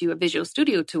into a Visual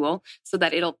Studio tool so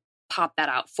that it'll pop that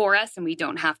out for us and we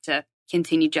don't have to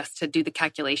continue just to do the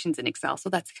calculations in Excel. So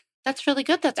that's really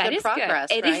good. That is progress.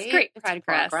 Good. It right? is great it's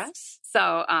progress.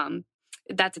 So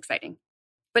that's exciting.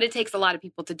 But it takes a lot of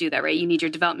people to do that, right? You need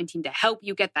your development team to help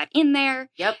you get that in there.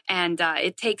 Yep. And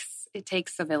it takes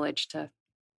a village to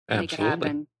make it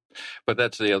happen. But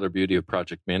that's the other beauty of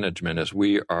project management is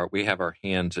we have our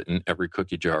hands in every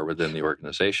cookie jar within the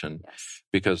organization. Yes.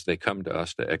 Because they come to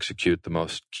us to execute the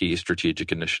most key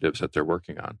strategic initiatives that they're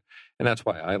working on. And that's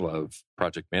why I love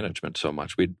project management so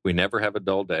much. We never have a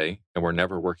dull day, and we're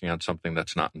never working on something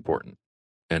that's not important.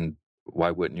 And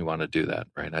why wouldn't you want to do that,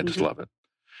 right? I just love it.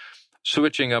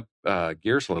 Switching up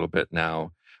gears a little bit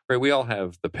now, right? We all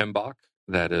have the PMBOK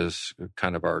that is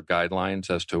kind of our guidelines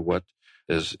as to what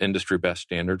is industry best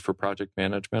standard for project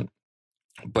management.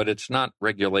 But it's not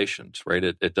regulations, right?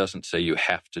 It doesn't say you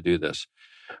have to do this.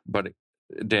 But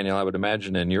Danielle, I would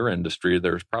imagine in your industry,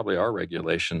 there's probably are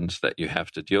regulations that you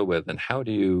have to deal with. And how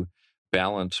do you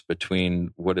balance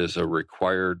between what is a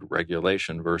required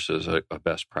regulation versus a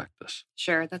best practice?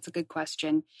 Sure, that's a good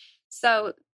question.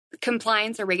 So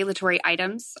compliance or regulatory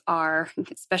items are,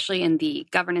 especially in the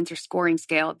governance or scoring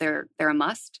scale, they're a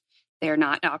must. They're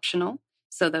not optional.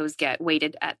 So those get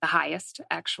weighted at the highest,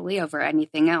 actually, over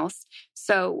anything else.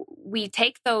 So we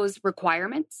take those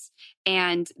requirements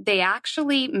and they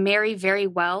actually marry very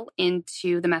well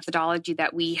into the methodology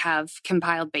that we have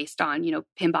compiled based on,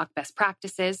 PMBOK best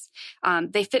practices.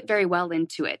 They fit very well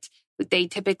into it.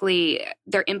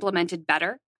 They're implemented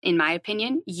better, in my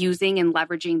opinion, using and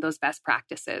leveraging those best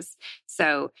practices.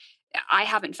 So I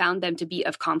haven't found them to be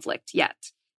of conflict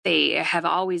yet. They have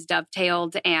always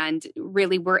dovetailed, and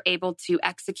really we're able to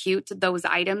execute those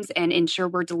items and ensure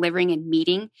we're delivering and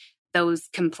meeting those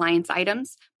compliance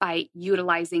items by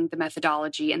utilizing the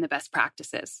methodology and the best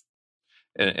practices.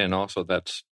 And also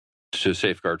that's to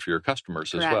safeguard for your customers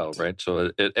Correct. As well, right?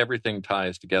 So everything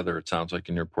ties together. It sounds like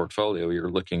in your portfolio, you're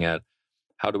looking at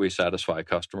how do we satisfy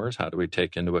customers? How do we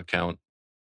take into account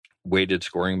weighted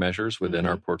scoring measures within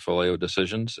our portfolio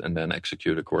decisions and then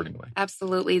execute accordingly?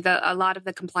 Absolutely. A lot of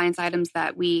the compliance items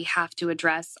that we have to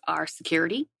address are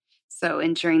security. So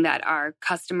ensuring that our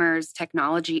customers'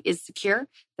 technology is secure,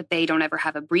 that they don't ever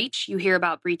have a breach. You hear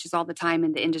about breaches all the time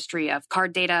in the industry of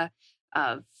card data,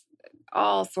 of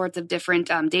all sorts of different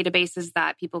databases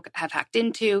that people have hacked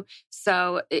into.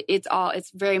 So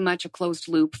it's very much a closed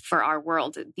loop for our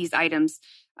world. These items,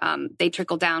 they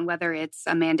trickle down, whether it's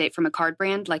a mandate from a card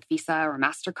brand like Visa or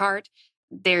MasterCard.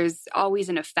 There's always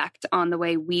an effect on the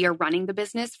way we are running the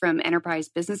business, from enterprise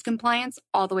business compliance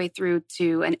all the way through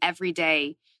to an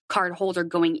everyday card holder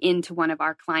going into one of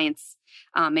our clients,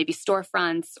 maybe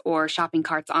storefronts or shopping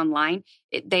carts online.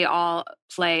 They all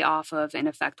play off of and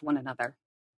affect one another.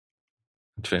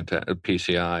 It's fantastic.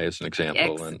 PCI is an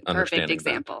example. And understanding perfect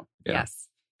example. Yeah. Yes.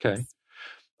 Okay.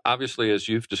 Obviously, as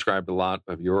you've described a lot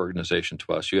of your organization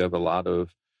to us, you have a lot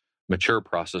of mature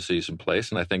processes in place.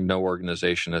 And I think no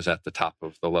organization is at the top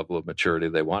of the level of maturity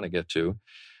they want to get to.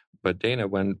 But Dana,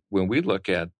 when we look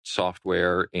at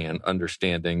software and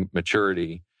understanding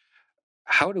maturity,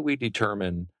 how do we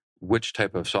determine which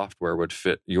type of software would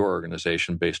fit your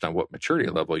organization based on what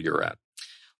maturity level you're at?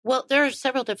 Well, there are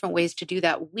several different ways to do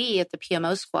that. We at the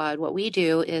PMO Squad, what we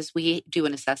do is we do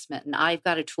an assessment, and I've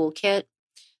got a toolkit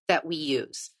that we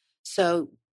use. So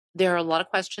there are a lot of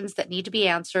questions that need to be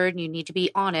answered, and you need to be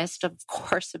honest, of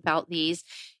course, about these,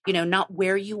 not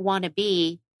where you want to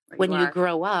be when you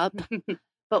grow up,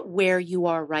 but where you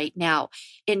are right now.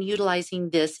 In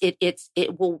utilizing this,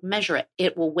 it will measure it.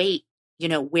 It will weight,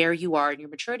 where you are in your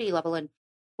maturity level. And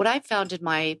what I've found in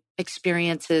my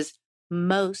experience is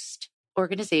most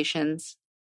organizations,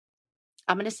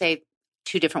 I'm going to say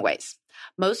two different ways.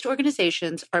 Most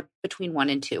organizations are between 1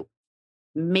 and 2,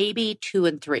 maybe 2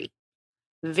 and 3.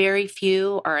 Very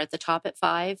few are at the top at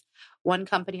 5. One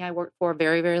company I worked for a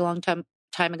very, very long time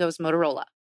ago was Motorola.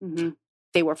 Mm-hmm.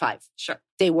 They were 5. Sure.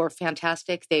 They were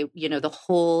fantastic. They, the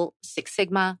whole Six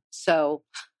Sigma. So,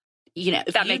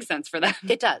 that makes sense for them.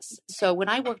 It does. So when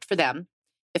I worked for them,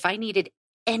 if I needed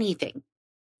anything,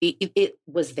 it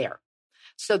was there.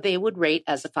 So they would rate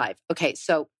as a 5. Okay.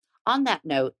 So on that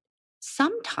note,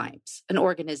 sometimes an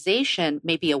organization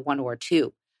may be a 1 or a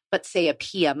 2, but say a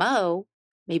PMO,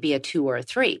 maybe a 2 or a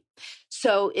 3.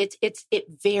 So it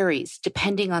varies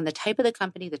depending on the type of the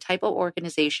company, the type of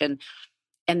organization,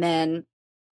 and then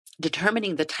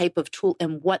determining the type of tool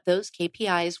and what those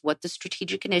KPIs, what the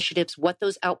strategic initiatives, what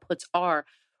those outputs are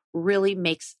really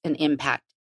makes an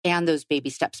impact, and those baby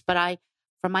steps. But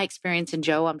from my experience, and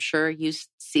Joe, I'm sure you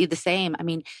see the same. I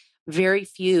mean, very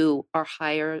few are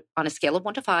higher on a scale of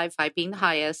 1 to 5, 5 being the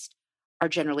highest, are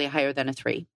generally higher than a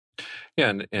 3.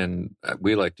 Yeah, and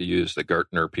we like to use the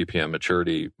Gartner PPM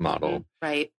maturity model. Mm-hmm.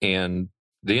 Right. And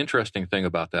the interesting thing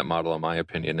about that model, in my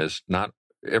opinion, is not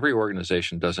every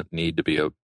organization doesn't need to be a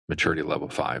maturity level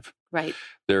 5. Right.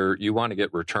 You want to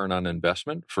get return on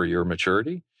investment for your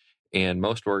maturity. And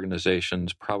most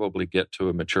organizations probably get to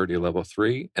a maturity level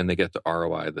 3 and they get the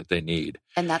ROI that they need.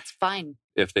 And that's fine.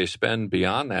 If they spend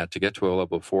beyond that to get to a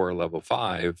level 4 or level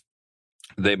 5,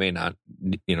 they may not,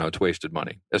 it's wasted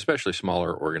money. Especially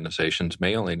smaller organizations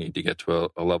may only need to get to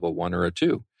a level 1 or a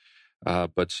 2.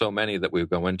 But so many that we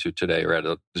go into today are at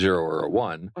a 0 or a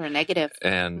 1. Or a negative.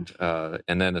 And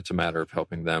then it's a matter of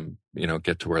helping them,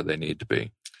 get to where they need to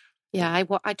be. Yeah,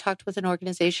 I talked with an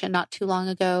organization not too long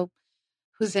ago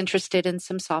who's interested in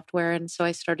some software. And so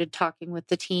I started talking with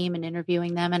the team and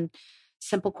interviewing them, and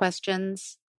simple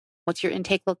questions. What's your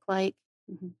intake look like?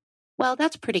 Mm-hmm. Well,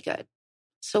 that's pretty good.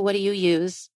 So what do you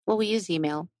use? Well, we use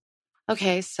email.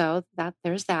 Okay, so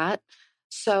there's that.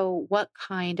 So what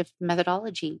kind of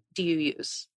methodology do you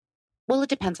use? Well, it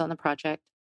depends on the project.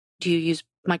 Do you use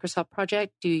Microsoft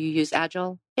Project? Do you use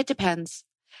Agile? It depends.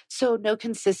 So no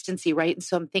consistency, right? And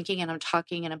so I'm thinking and I'm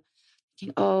talking and I'm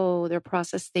thinking, oh, their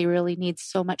process, they really need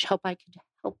so much help. I can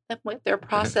help them with their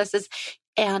processes.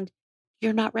 And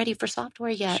you're not ready for software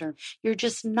yet. Sure.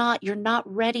 You're not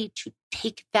ready to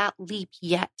take that leap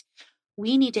yet.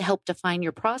 We need to help define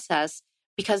your process,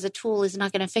 because a tool is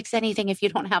not going to fix anything if you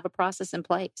don't have a process in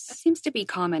place. That seems to be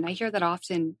common. I hear that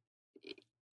often.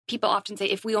 People often say,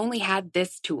 if we only had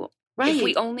this tool, right. If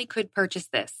we only could purchase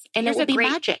this. And it would be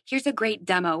magic. Here's a great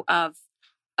demo of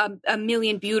a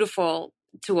million beautiful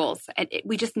tools. And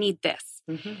we just need this.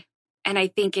 Mm-hmm. And I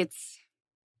think it's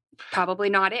probably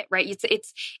not it, right?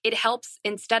 It helps,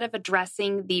 instead of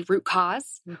addressing the root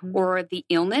cause mm-hmm. or the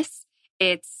illness,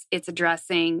 it's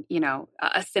addressing,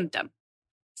 a symptom.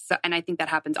 So, and I think that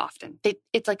happens often.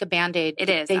 It's like a Band-Aid. It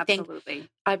is, they absolutely. Think,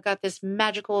 I've got this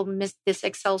magical, this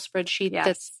Excel spreadsheet yes.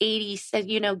 that's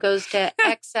 80, goes to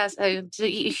excess,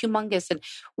 humongous. And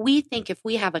we think if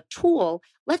we have a tool,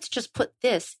 let's just put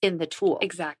this in the tool.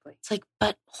 Exactly. It's like,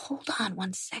 but hold on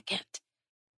one second.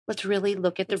 Let's really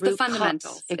look at the root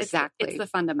fundamentals. Exactly. It's the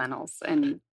fundamentals.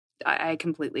 And I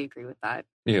completely agree with that.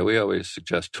 Yeah, we always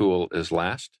suggest tool is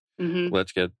last. Mm-hmm.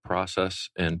 Let's get process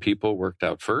and people worked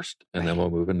out first, and then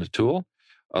we'll move into tool.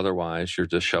 Otherwise, you're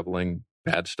just shoveling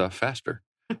bad stuff faster.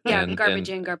 Yeah, garbage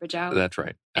in, garbage out. That's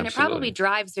right. And Absolutely. It probably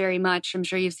drives very much, I'm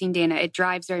sure you've seen, Dana, it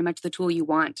drives very much the tool you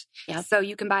want. Yep. So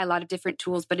you can buy a lot of different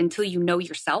tools, but until you know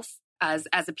yourself as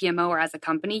a PMO or as a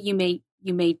company, you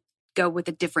may go with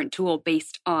a different tool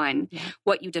based on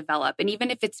what you develop. And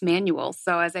even if it's manual.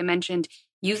 So as I mentioned,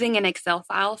 using an Excel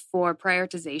file for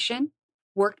prioritization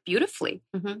worked beautifully.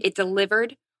 Mm-hmm. It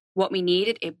delivered what we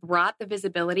needed. It brought the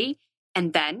visibility.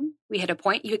 And then we hit a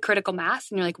point, you hit critical mass,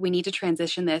 and you're like, we need to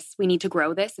transition this. We need to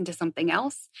grow this into something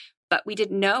else. But we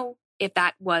didn't know if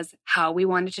that was how we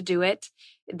wanted to do it,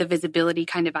 the visibility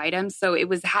kind of items. So it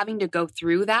was having to go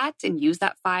through that and use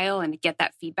that file and get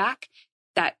that feedback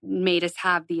that made us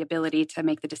have the ability to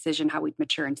make the decision how we'd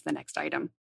mature into the next item.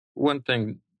 One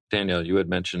thing, Danielle, you had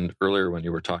mentioned earlier when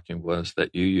you were talking was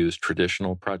that you use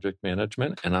traditional project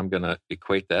management, and I'm going to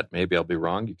equate that, maybe I'll be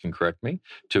wrong, you can correct me,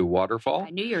 to waterfall.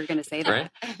 I knew you were going to say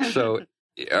that. Right? So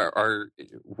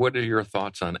what are your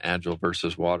thoughts on Agile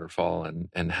versus waterfall,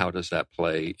 and how does that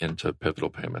play into pivotal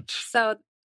payments? So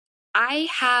I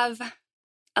have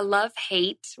a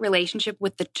love-hate relationship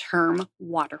with the term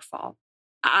waterfall.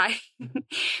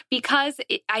 Because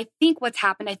I think what's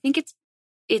happened, I think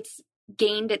it's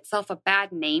gained itself a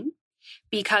bad name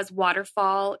because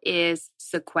waterfall is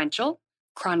sequential,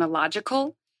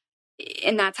 chronological,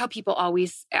 and that's how people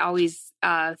always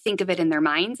think of it in their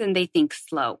minds, and they think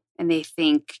slow, and they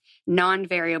think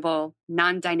non-variable,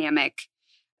 non-dynamic,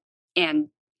 and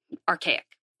archaic.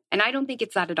 And I don't think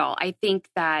it's that at all. I think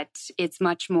that it's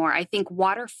much more. I think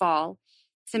waterfall,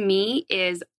 to me,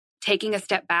 is taking a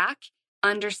step back,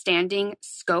 understanding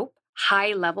scope,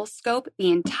 high-level scope, the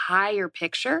entire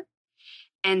picture,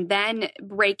 and then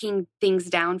breaking things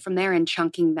down from there and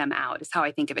chunking them out is how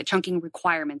I think of it. Chunking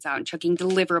requirements out and chunking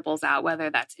deliverables out, whether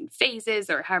that's in phases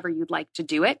or however you'd like to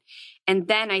do it. And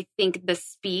then I think the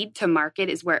speed to market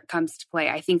is where it comes to play.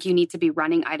 I think you need to be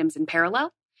running items in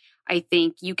parallel. I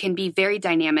think you can be very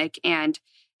dynamic and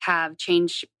have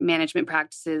change management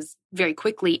practices very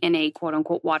quickly in a quote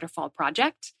unquote waterfall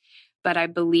project. But I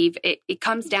believe it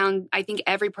comes down, I think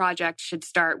every project should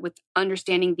start with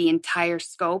understanding the entire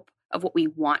scope of what we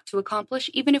want to accomplish,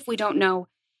 even if we don't know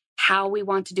how we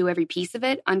want to do every piece of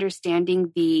it.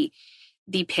 Understanding the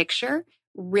picture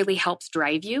really helps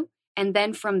drive you. And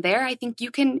then from there, I think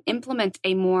you can implement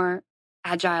a more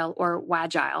agile or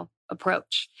wagile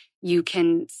approach. You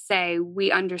can say,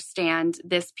 we understand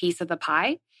this piece of the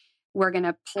pie. we're going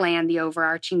to plan the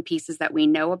overarching pieces that we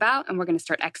know about, and we're going to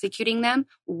start executing them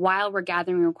while we're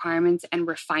gathering requirements and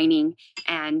refining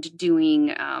and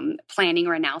doing planning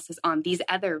or analysis on these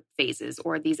other phases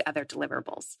or these other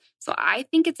deliverables. So I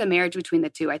think it's a marriage between the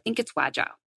two. I think it's agile.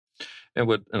 And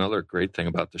what another great thing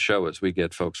about the show is we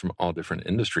get folks from all different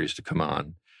industries to come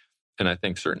on. And I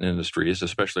think certain industries,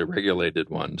 especially regulated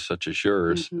ones such as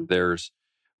yours, there's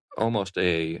almost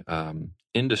a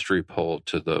industry pull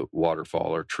to the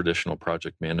waterfall or traditional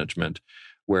project management,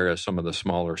 whereas some of the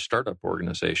smaller startup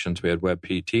organizations, we had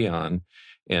WebPT on,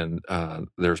 and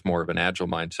there's more of an agile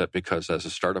mindset because as a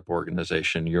startup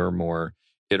organization, you're more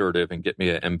iterative and get me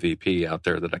an MVP out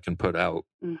there that I can put out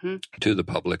to the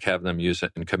public, have them use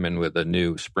it, and come in with a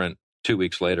new sprint 2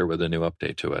 weeks later with a new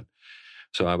update to it.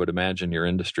 So I would imagine your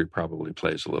industry probably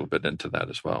plays a little bit into that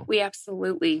as well. We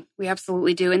absolutely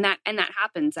do, and that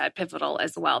happens at Pivotal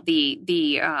as well. The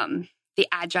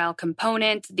agile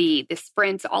component, the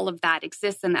sprints, all of that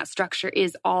exists, and that structure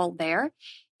is all there.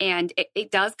 And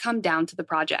it does come down to the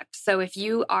project. So if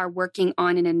you are working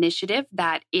on an initiative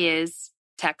that is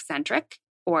tech-centric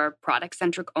or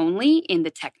product-centric only in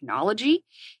the technology,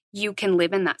 you can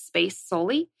live in that space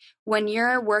solely. When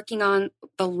you're working on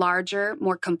the larger,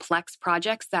 more complex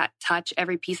projects that touch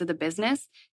every piece of the business,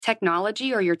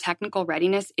 technology or your technical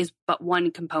readiness is but one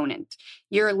component.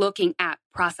 You're looking at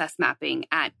process mapping,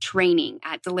 at training,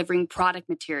 at delivering product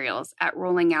materials, at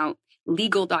rolling out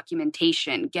legal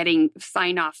documentation, getting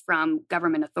sign-off from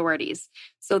government authorities.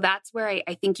 So that's where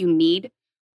I think you need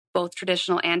both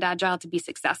traditional and agile to be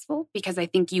successful, because I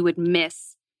think you would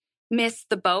miss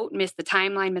the boat, miss the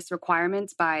timeline, miss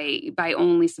requirements by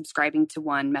only subscribing to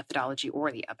one methodology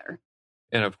or the other.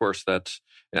 And of course,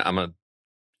 I'm a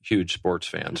huge sports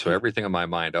fan. So everything in my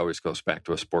mind always goes back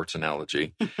to a sports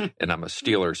analogy. And I'm a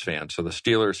Steelers fan. So the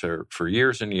Steelers are, for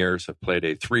years and years, have played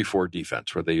a 3-4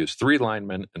 defense where they use 3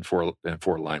 linemen and four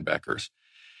linebackers.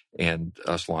 And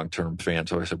us long-term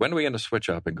fans always said, when are we going to switch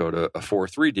up and go to a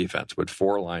 4-3 defense with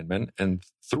 4 linemen and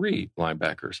 3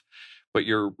 linebackers? But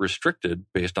you're restricted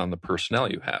based on the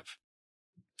personnel you have.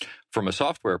 From a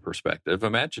software perspective,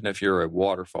 imagine if you're a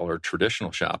waterfall or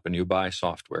traditional shop and you buy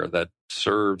software that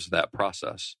serves that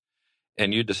process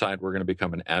and you decide we're going to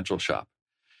become an agile shop.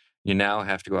 You now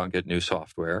have to go out and get new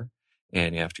software,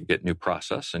 and you have to get new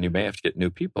process, and you may have to get new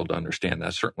people to understand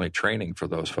that. Certainly training for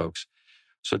those folks.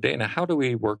 So Dana, how do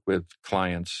we work with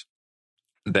clients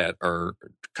that are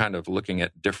kind of looking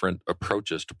at different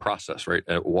approaches to process, right?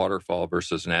 At waterfall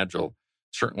versus an agile.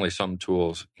 Certainly some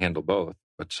tools handle both,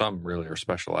 but some really are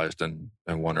specialized in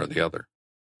one or the other.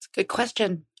 It's a good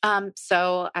question.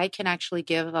 So I can actually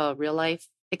give a real life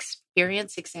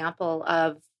experience example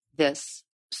of this.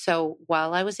 So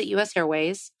while I was at US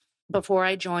Airways, before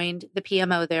I joined the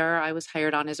PMO there, I was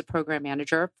hired on as a program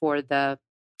manager for the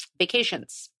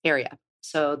vacations area.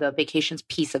 So the vacations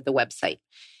piece of the website.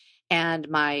 And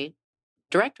my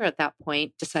director at that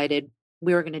point decided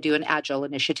we were going to do an agile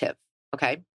initiative.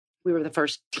 Okay. We were the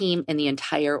first team in the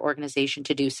entire organization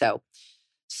to do so.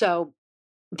 So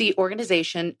the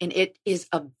organization, and it is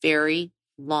a very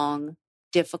long,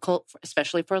 difficult,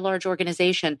 especially for a large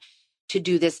organization, to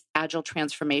do this agile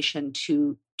transformation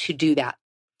to do that.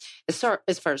 As far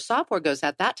as software goes,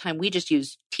 at that time, we just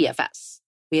used TFS.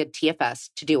 We had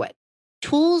TFS to do it.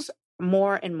 Tools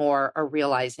more and more are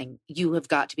realizing you have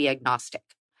got to be agnostic.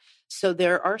 So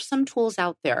there are some tools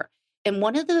out there. And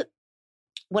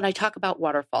when I talk about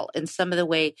waterfall and some of the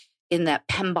way in that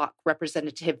PMBOK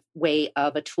representative way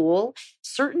of a tool,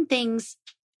 certain things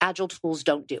agile tools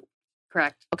don't do.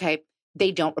 Correct. Okay.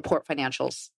 They don't report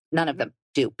financials. None of them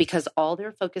do, because all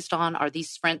they're focused on are these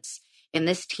sprints in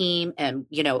this team and,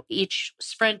 each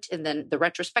sprint and then the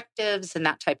retrospectives and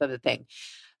that type of a thing.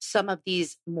 Some of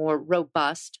these more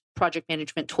robust project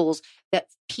management tools that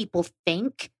people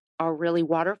think are really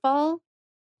waterfall,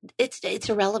 it's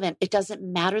irrelevant. It doesn't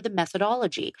matter the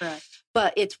methodology. Correct.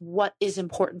 But it's what is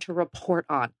important to report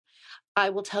on. I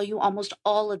will tell you almost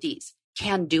all of these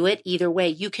can do it either way.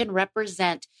 You can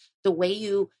represent the way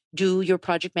you do your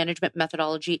project management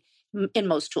methodology in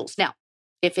most tools. Now,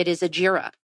 if it is a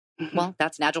Jira, well,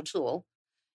 that's an agile tool.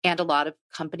 And a lot of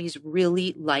companies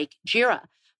really like Jira.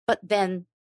 But then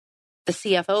the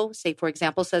CFO, say, for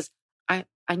example, says, I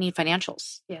need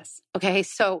financials. Yes. Okay.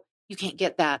 So you can't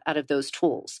get that out of those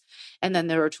tools. And then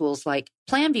there are tools like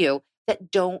PlanView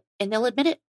that don't, and they'll admit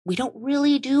it, we don't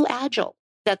really do agile.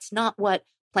 That's not what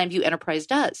PlanView Enterprise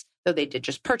does, though they did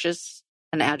just purchase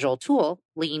an agile tool,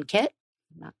 Lean Kit.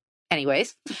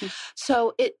 Anyways,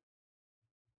 so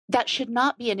that should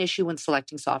not be an issue when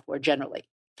selecting software generally.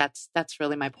 That's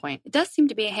really my point. It does seem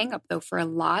to be a hang up, though, for a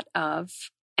lot of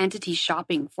entities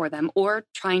shopping for them or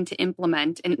trying to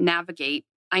implement and navigate.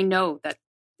 I know that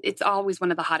it's always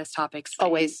one of the hottest topics.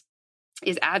 Always.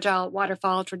 Is agile,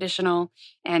 waterfall, traditional,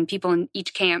 and people in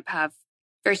each camp have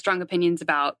very strong opinions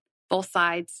about both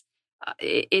sides.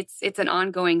 It's an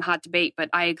ongoing hot debate,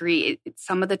 but I agree.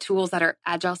 Some of the tools that are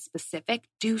agile specific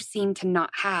do seem to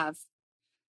not have.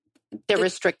 They're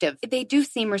restrictive. They do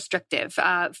seem restrictive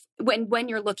when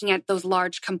you're looking at those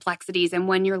large complexities and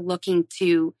when you're looking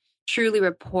to truly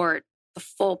report the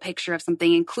full picture of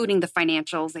something, including the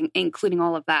financials and including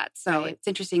all of that. So It's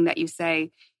interesting that you say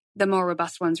the more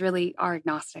robust ones really are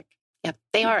agnostic. Yep,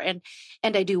 they are.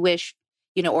 And I do wish,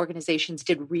 organizations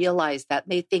did realize that.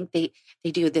 They think they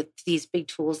do these big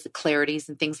tools, the clarities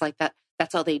and things like that.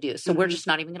 That's all they do. So we're just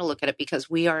not even going to look at it because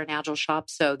we are an agile shop.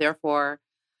 So therefore,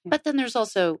 but then there's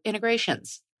also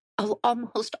integrations.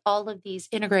 Almost all of these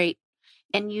integrate.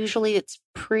 And usually it's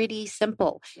pretty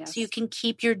simple. Yes. So you can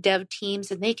keep your dev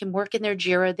teams and they can work in their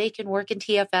Jira, they can work in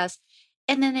TFS,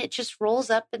 and then it just rolls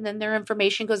up and then their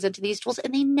information goes into these tools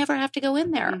and they never have to go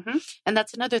in there. Mm-hmm. And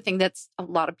that's another thing that's a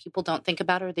lot of people don't think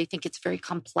about, or they think it's very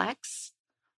complex,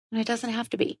 and it doesn't have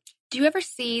to be. Do you ever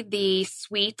see the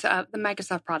suite, the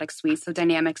Microsoft product suite? So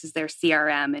Dynamics is their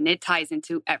CRM and it ties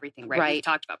into everything, right? We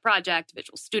talked about Project,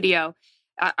 Visual Studio.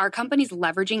 Are companies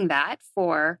leveraging that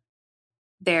for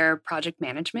their project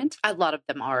management? A lot of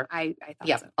them are. I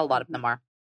thought so. A lot of them are.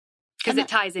 Because it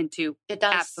ties into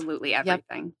absolutely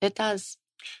everything. Yep, it does.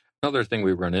 Another thing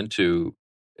we run into,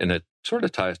 and it sort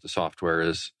of ties to software,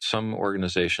 is some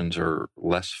organizations are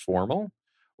less formal,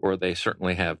 or they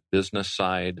certainly have business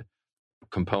side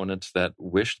components that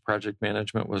wish project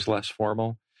management was less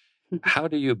formal. How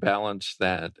do you balance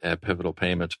that at Pivotal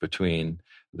Payments between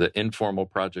the informal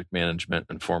project management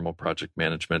and formal project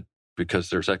management? Because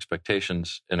there's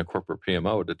expectations in a corporate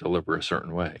PMO to deliver a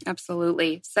certain way.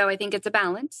 Absolutely. So I think it's a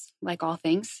balance, like all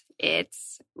things.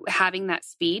 It's having that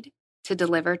speed to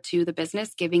deliver to the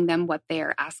business, giving them what they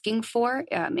are asking for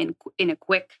in a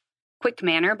quick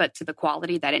manner, but to the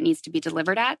quality that it needs to be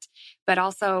delivered at. But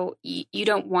also, you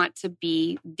don't want to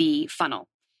be the funnel.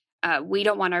 We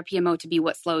don't want our PMO to be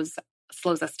what slows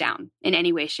us down in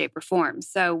any way, shape, or form.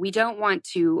 So we don't want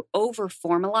to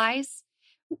over-formalize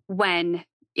when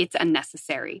it's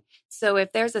unnecessary. So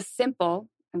if there's a simple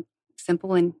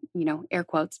in, air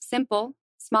quotes, simple,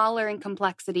 smaller in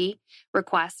complexity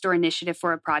request or initiative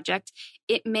for a project,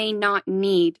 it may not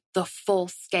need the full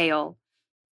scale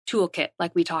toolkit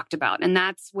like we talked about. And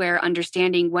that's where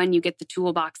understanding when you get the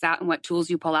toolbox out and what tools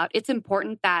you pull out, it's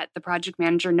important that the project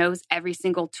manager knows every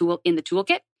single tool in the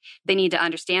toolkit. They need to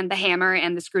understand the hammer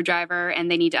and the screwdriver,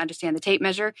 and they need to understand the tape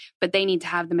measure, but they need to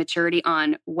have the maturity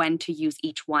on when to use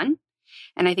each one.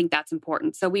 And I think that's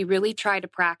important. So we really try to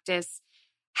practice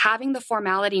having the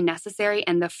formality necessary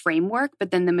and the framework,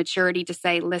 but then the maturity to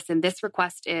say, listen, this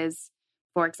request is,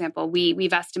 for example,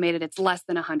 we've estimated it's less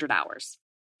than 100 hours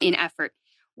in effort.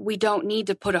 We don't need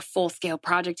to put a full-scale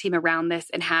project team around this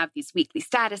and have these weekly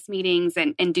status meetings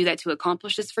and do that to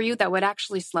accomplish this for you. That would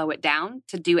actually slow it down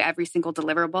to do every single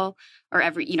deliverable or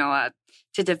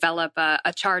to develop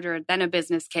a charter, then a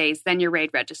business case, then your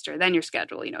RAID register, then your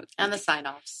schedule, And the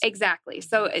sign-offs. Exactly.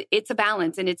 So it's a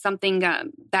balance, and it's something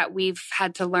that we've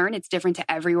had to learn. It's different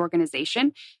to every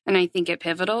organization. And I think at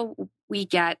Pivotal, we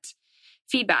get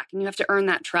feedback, and you have to earn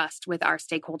that trust with our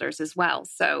stakeholders as well.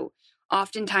 So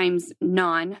oftentimes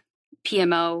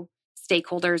non-PMO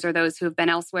stakeholders or those who have been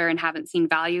elsewhere and haven't seen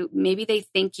value, maybe they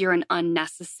think you're an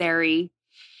unnecessary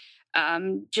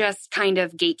just kind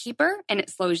of gatekeeper, and it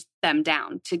slows them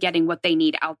down to getting what they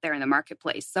need out there in the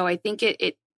marketplace. So I think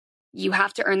you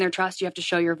have to earn their trust. You have to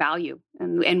show your value.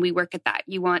 And we work at that.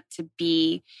 You want to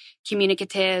be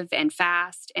communicative and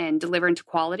fast and deliver into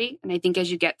quality. And I think as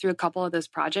you get through a couple of those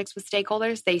projects with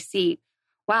stakeholders, they see,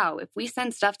 wow, if we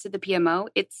send stuff to the PMO,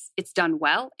 it's done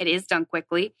well. It is done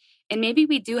quickly. And maybe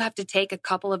we do have to take a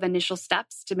couple of initial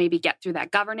steps to maybe get through that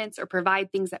governance or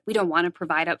provide things that we don't want to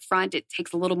provide up front. It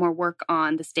takes a little more work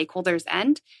on the stakeholders'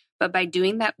 end. But by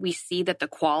doing that, we see that the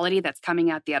quality that's coming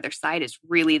out the other side is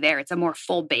really there. It's a more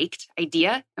full-baked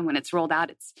idea. And when it's rolled out,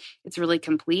 it's really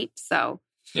complete. So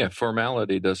yeah,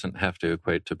 formality doesn't have to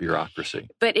equate to bureaucracy.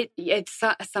 But it's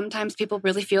sometimes people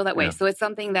really feel that way. Yeah. So it's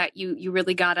something that you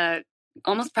really got to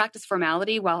almost practice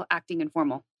formality while acting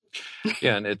informal.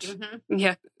 Yeah, and it's,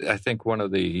 I think one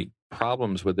of the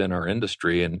problems within our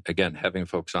industry, and again, having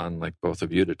folks on like both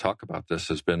of you to talk about this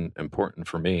has been important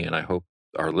for me, and I hope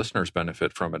our listeners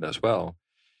benefit from it as well,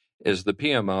 is the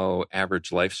PMO average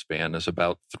lifespan is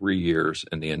about 3 years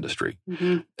in the industry.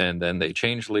 Mm-hmm. And then they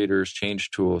change leaders, change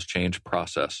tools, change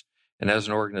process. And as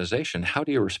an organization, how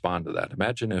do you respond to that?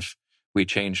 Imagine if we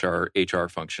changed our HR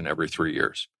function every 3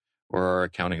 years or our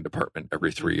accounting department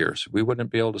every 3 years, we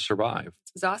wouldn't be able to survive.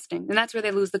 It's exhausting. And that's where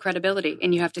they lose the credibility.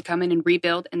 And you have to come in and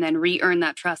rebuild and then re-earn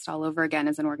that trust all over again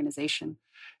as an organization.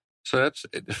 So that's,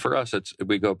 for us,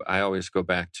 I always go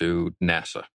back to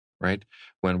NASA, right?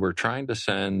 When we're trying to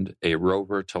send a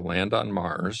rover to land on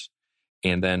Mars,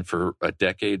 and then for a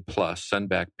decade plus send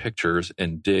back pictures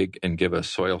and dig and give us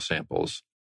soil samples,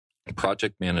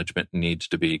 project management needs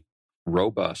to be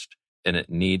robust and it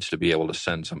needs to be able to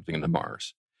send something to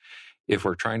Mars. If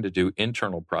we're trying to do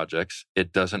internal projects,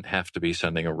 it doesn't have to be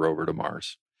sending a rover to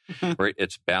Mars, right?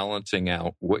 It's balancing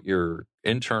out what your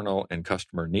internal and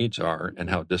customer needs are and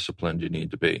how disciplined you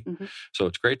need to be. So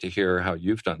it's great to hear how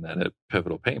you've done that at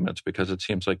Pivotal Payments, because it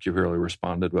seems like you've really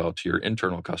responded well to your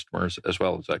internal customers as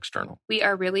well as external. We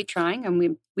are really trying,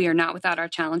 and we are not without our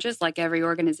challenges like every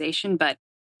organization, but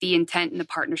the intent and the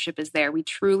partnership is there. We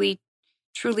truly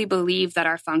believe that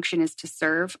our function is to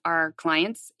serve our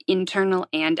clients, internal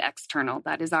and external.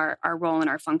 That is our role and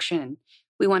our function.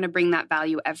 We want to bring that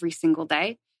value every single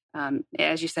day.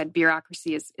 As you said,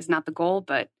 bureaucracy is not the goal,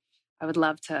 but I would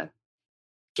love to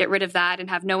get rid of that and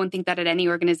have no one think that at any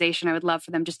organization. I would love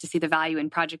for them just to see the value in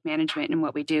project management and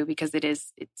what we do, because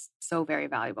it's so very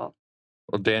valuable.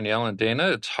 Well, Danielle and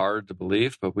Dana, it's hard to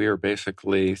believe, but we are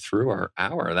basically through our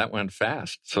hour. That went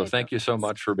fast. So thank you so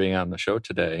much for being on the show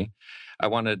today. I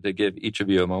wanted to give each of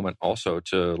you a moment also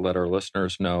to let our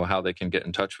listeners know how they can get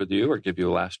in touch with you or give you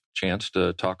a last chance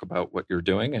to talk about what you're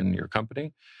doing and your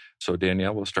company. So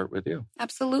Danielle, we'll start with you.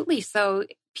 Absolutely. So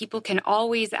people can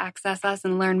always access us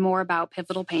and learn more about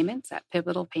Pivotal Payments at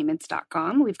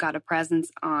pivotalpayments.com. We've got a presence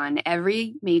on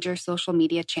every major social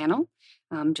media channel.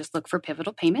 Just look for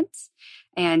Pivotal Payments.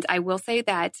 And I will say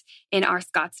that in our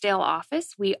Scottsdale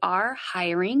office, we are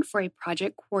hiring for a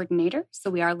project coordinator. So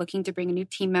we are looking to bring a new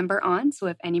team member on. So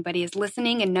if anybody is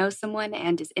listening and knows someone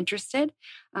and is interested,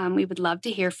 we would love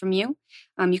to hear from you.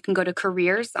 You can go to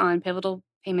careers on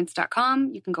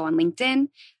pivotalpayments.com. You can go on LinkedIn.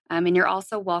 And you're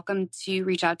also welcome to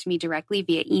reach out to me directly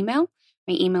via email.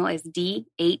 My email is DunN,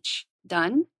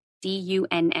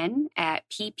 DUNN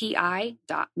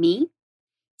 @ppi.me.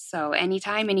 So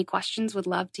anytime, any questions, would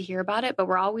love to hear about it. But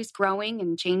we're always growing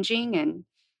and changing. And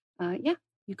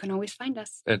you can always find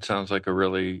us. It sounds like a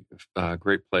really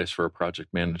great place for a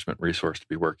project management resource to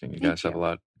be working. You guys have a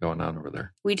lot going on over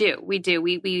there. We do.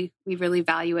 We really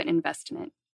value it and invest in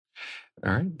it.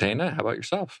 All right. Dana, how about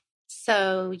yourself?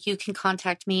 So you can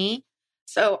contact me.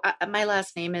 So my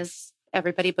last name is,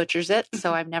 everybody butchers it,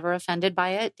 so I'm never offended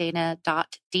by it.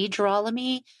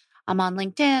 Dana.DiGerolami. I'm on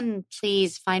LinkedIn.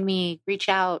 Please find me, reach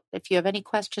out. If you have any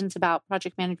questions about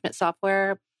project management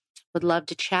software, would love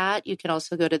to chat. You can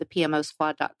also go to the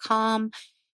PMOSquad.com.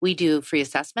 We do free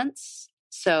assessments.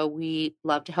 So we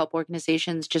love to help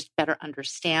organizations just better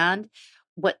understand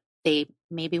what they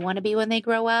maybe want to be when they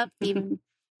grow up, even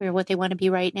or what they want to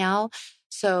be right now.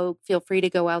 So feel free to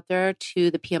go out there to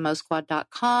the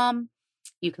PMOSquad.com.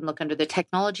 You can look under the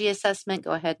technology assessment.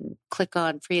 Go ahead and click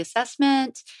on free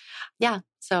assessment. Yeah.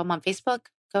 So I'm on Facebook.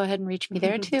 Go ahead and reach me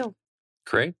there too.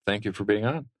 Great. Thank you for being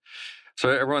on. So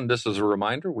everyone, this is a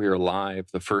reminder. We are live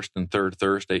the first and third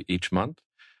Thursday each month.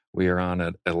 We are on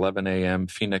at 11 a.m.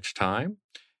 Phoenix time,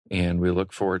 and we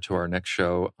look forward to our next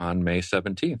show on May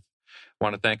 17th. I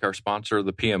want to thank our sponsor,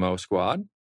 the PMO Squad.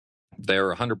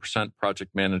 They're 100%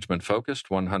 project management focused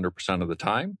 100% of the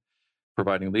time,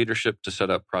 providing leadership to set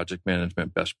up project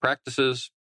management best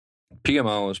practices,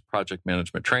 PMO's project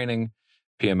management training,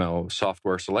 PMO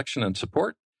software selection and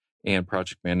support, and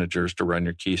project managers to run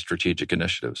your key strategic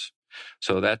initiatives.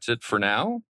 So that's it for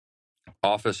now.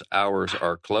 Office hours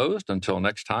are closed. Until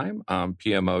next time, I'm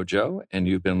PMO Joe, and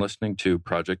you've been listening to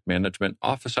Project Management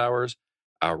Office Hours,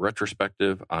 our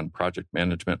retrospective on project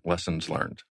management lessons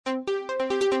learned.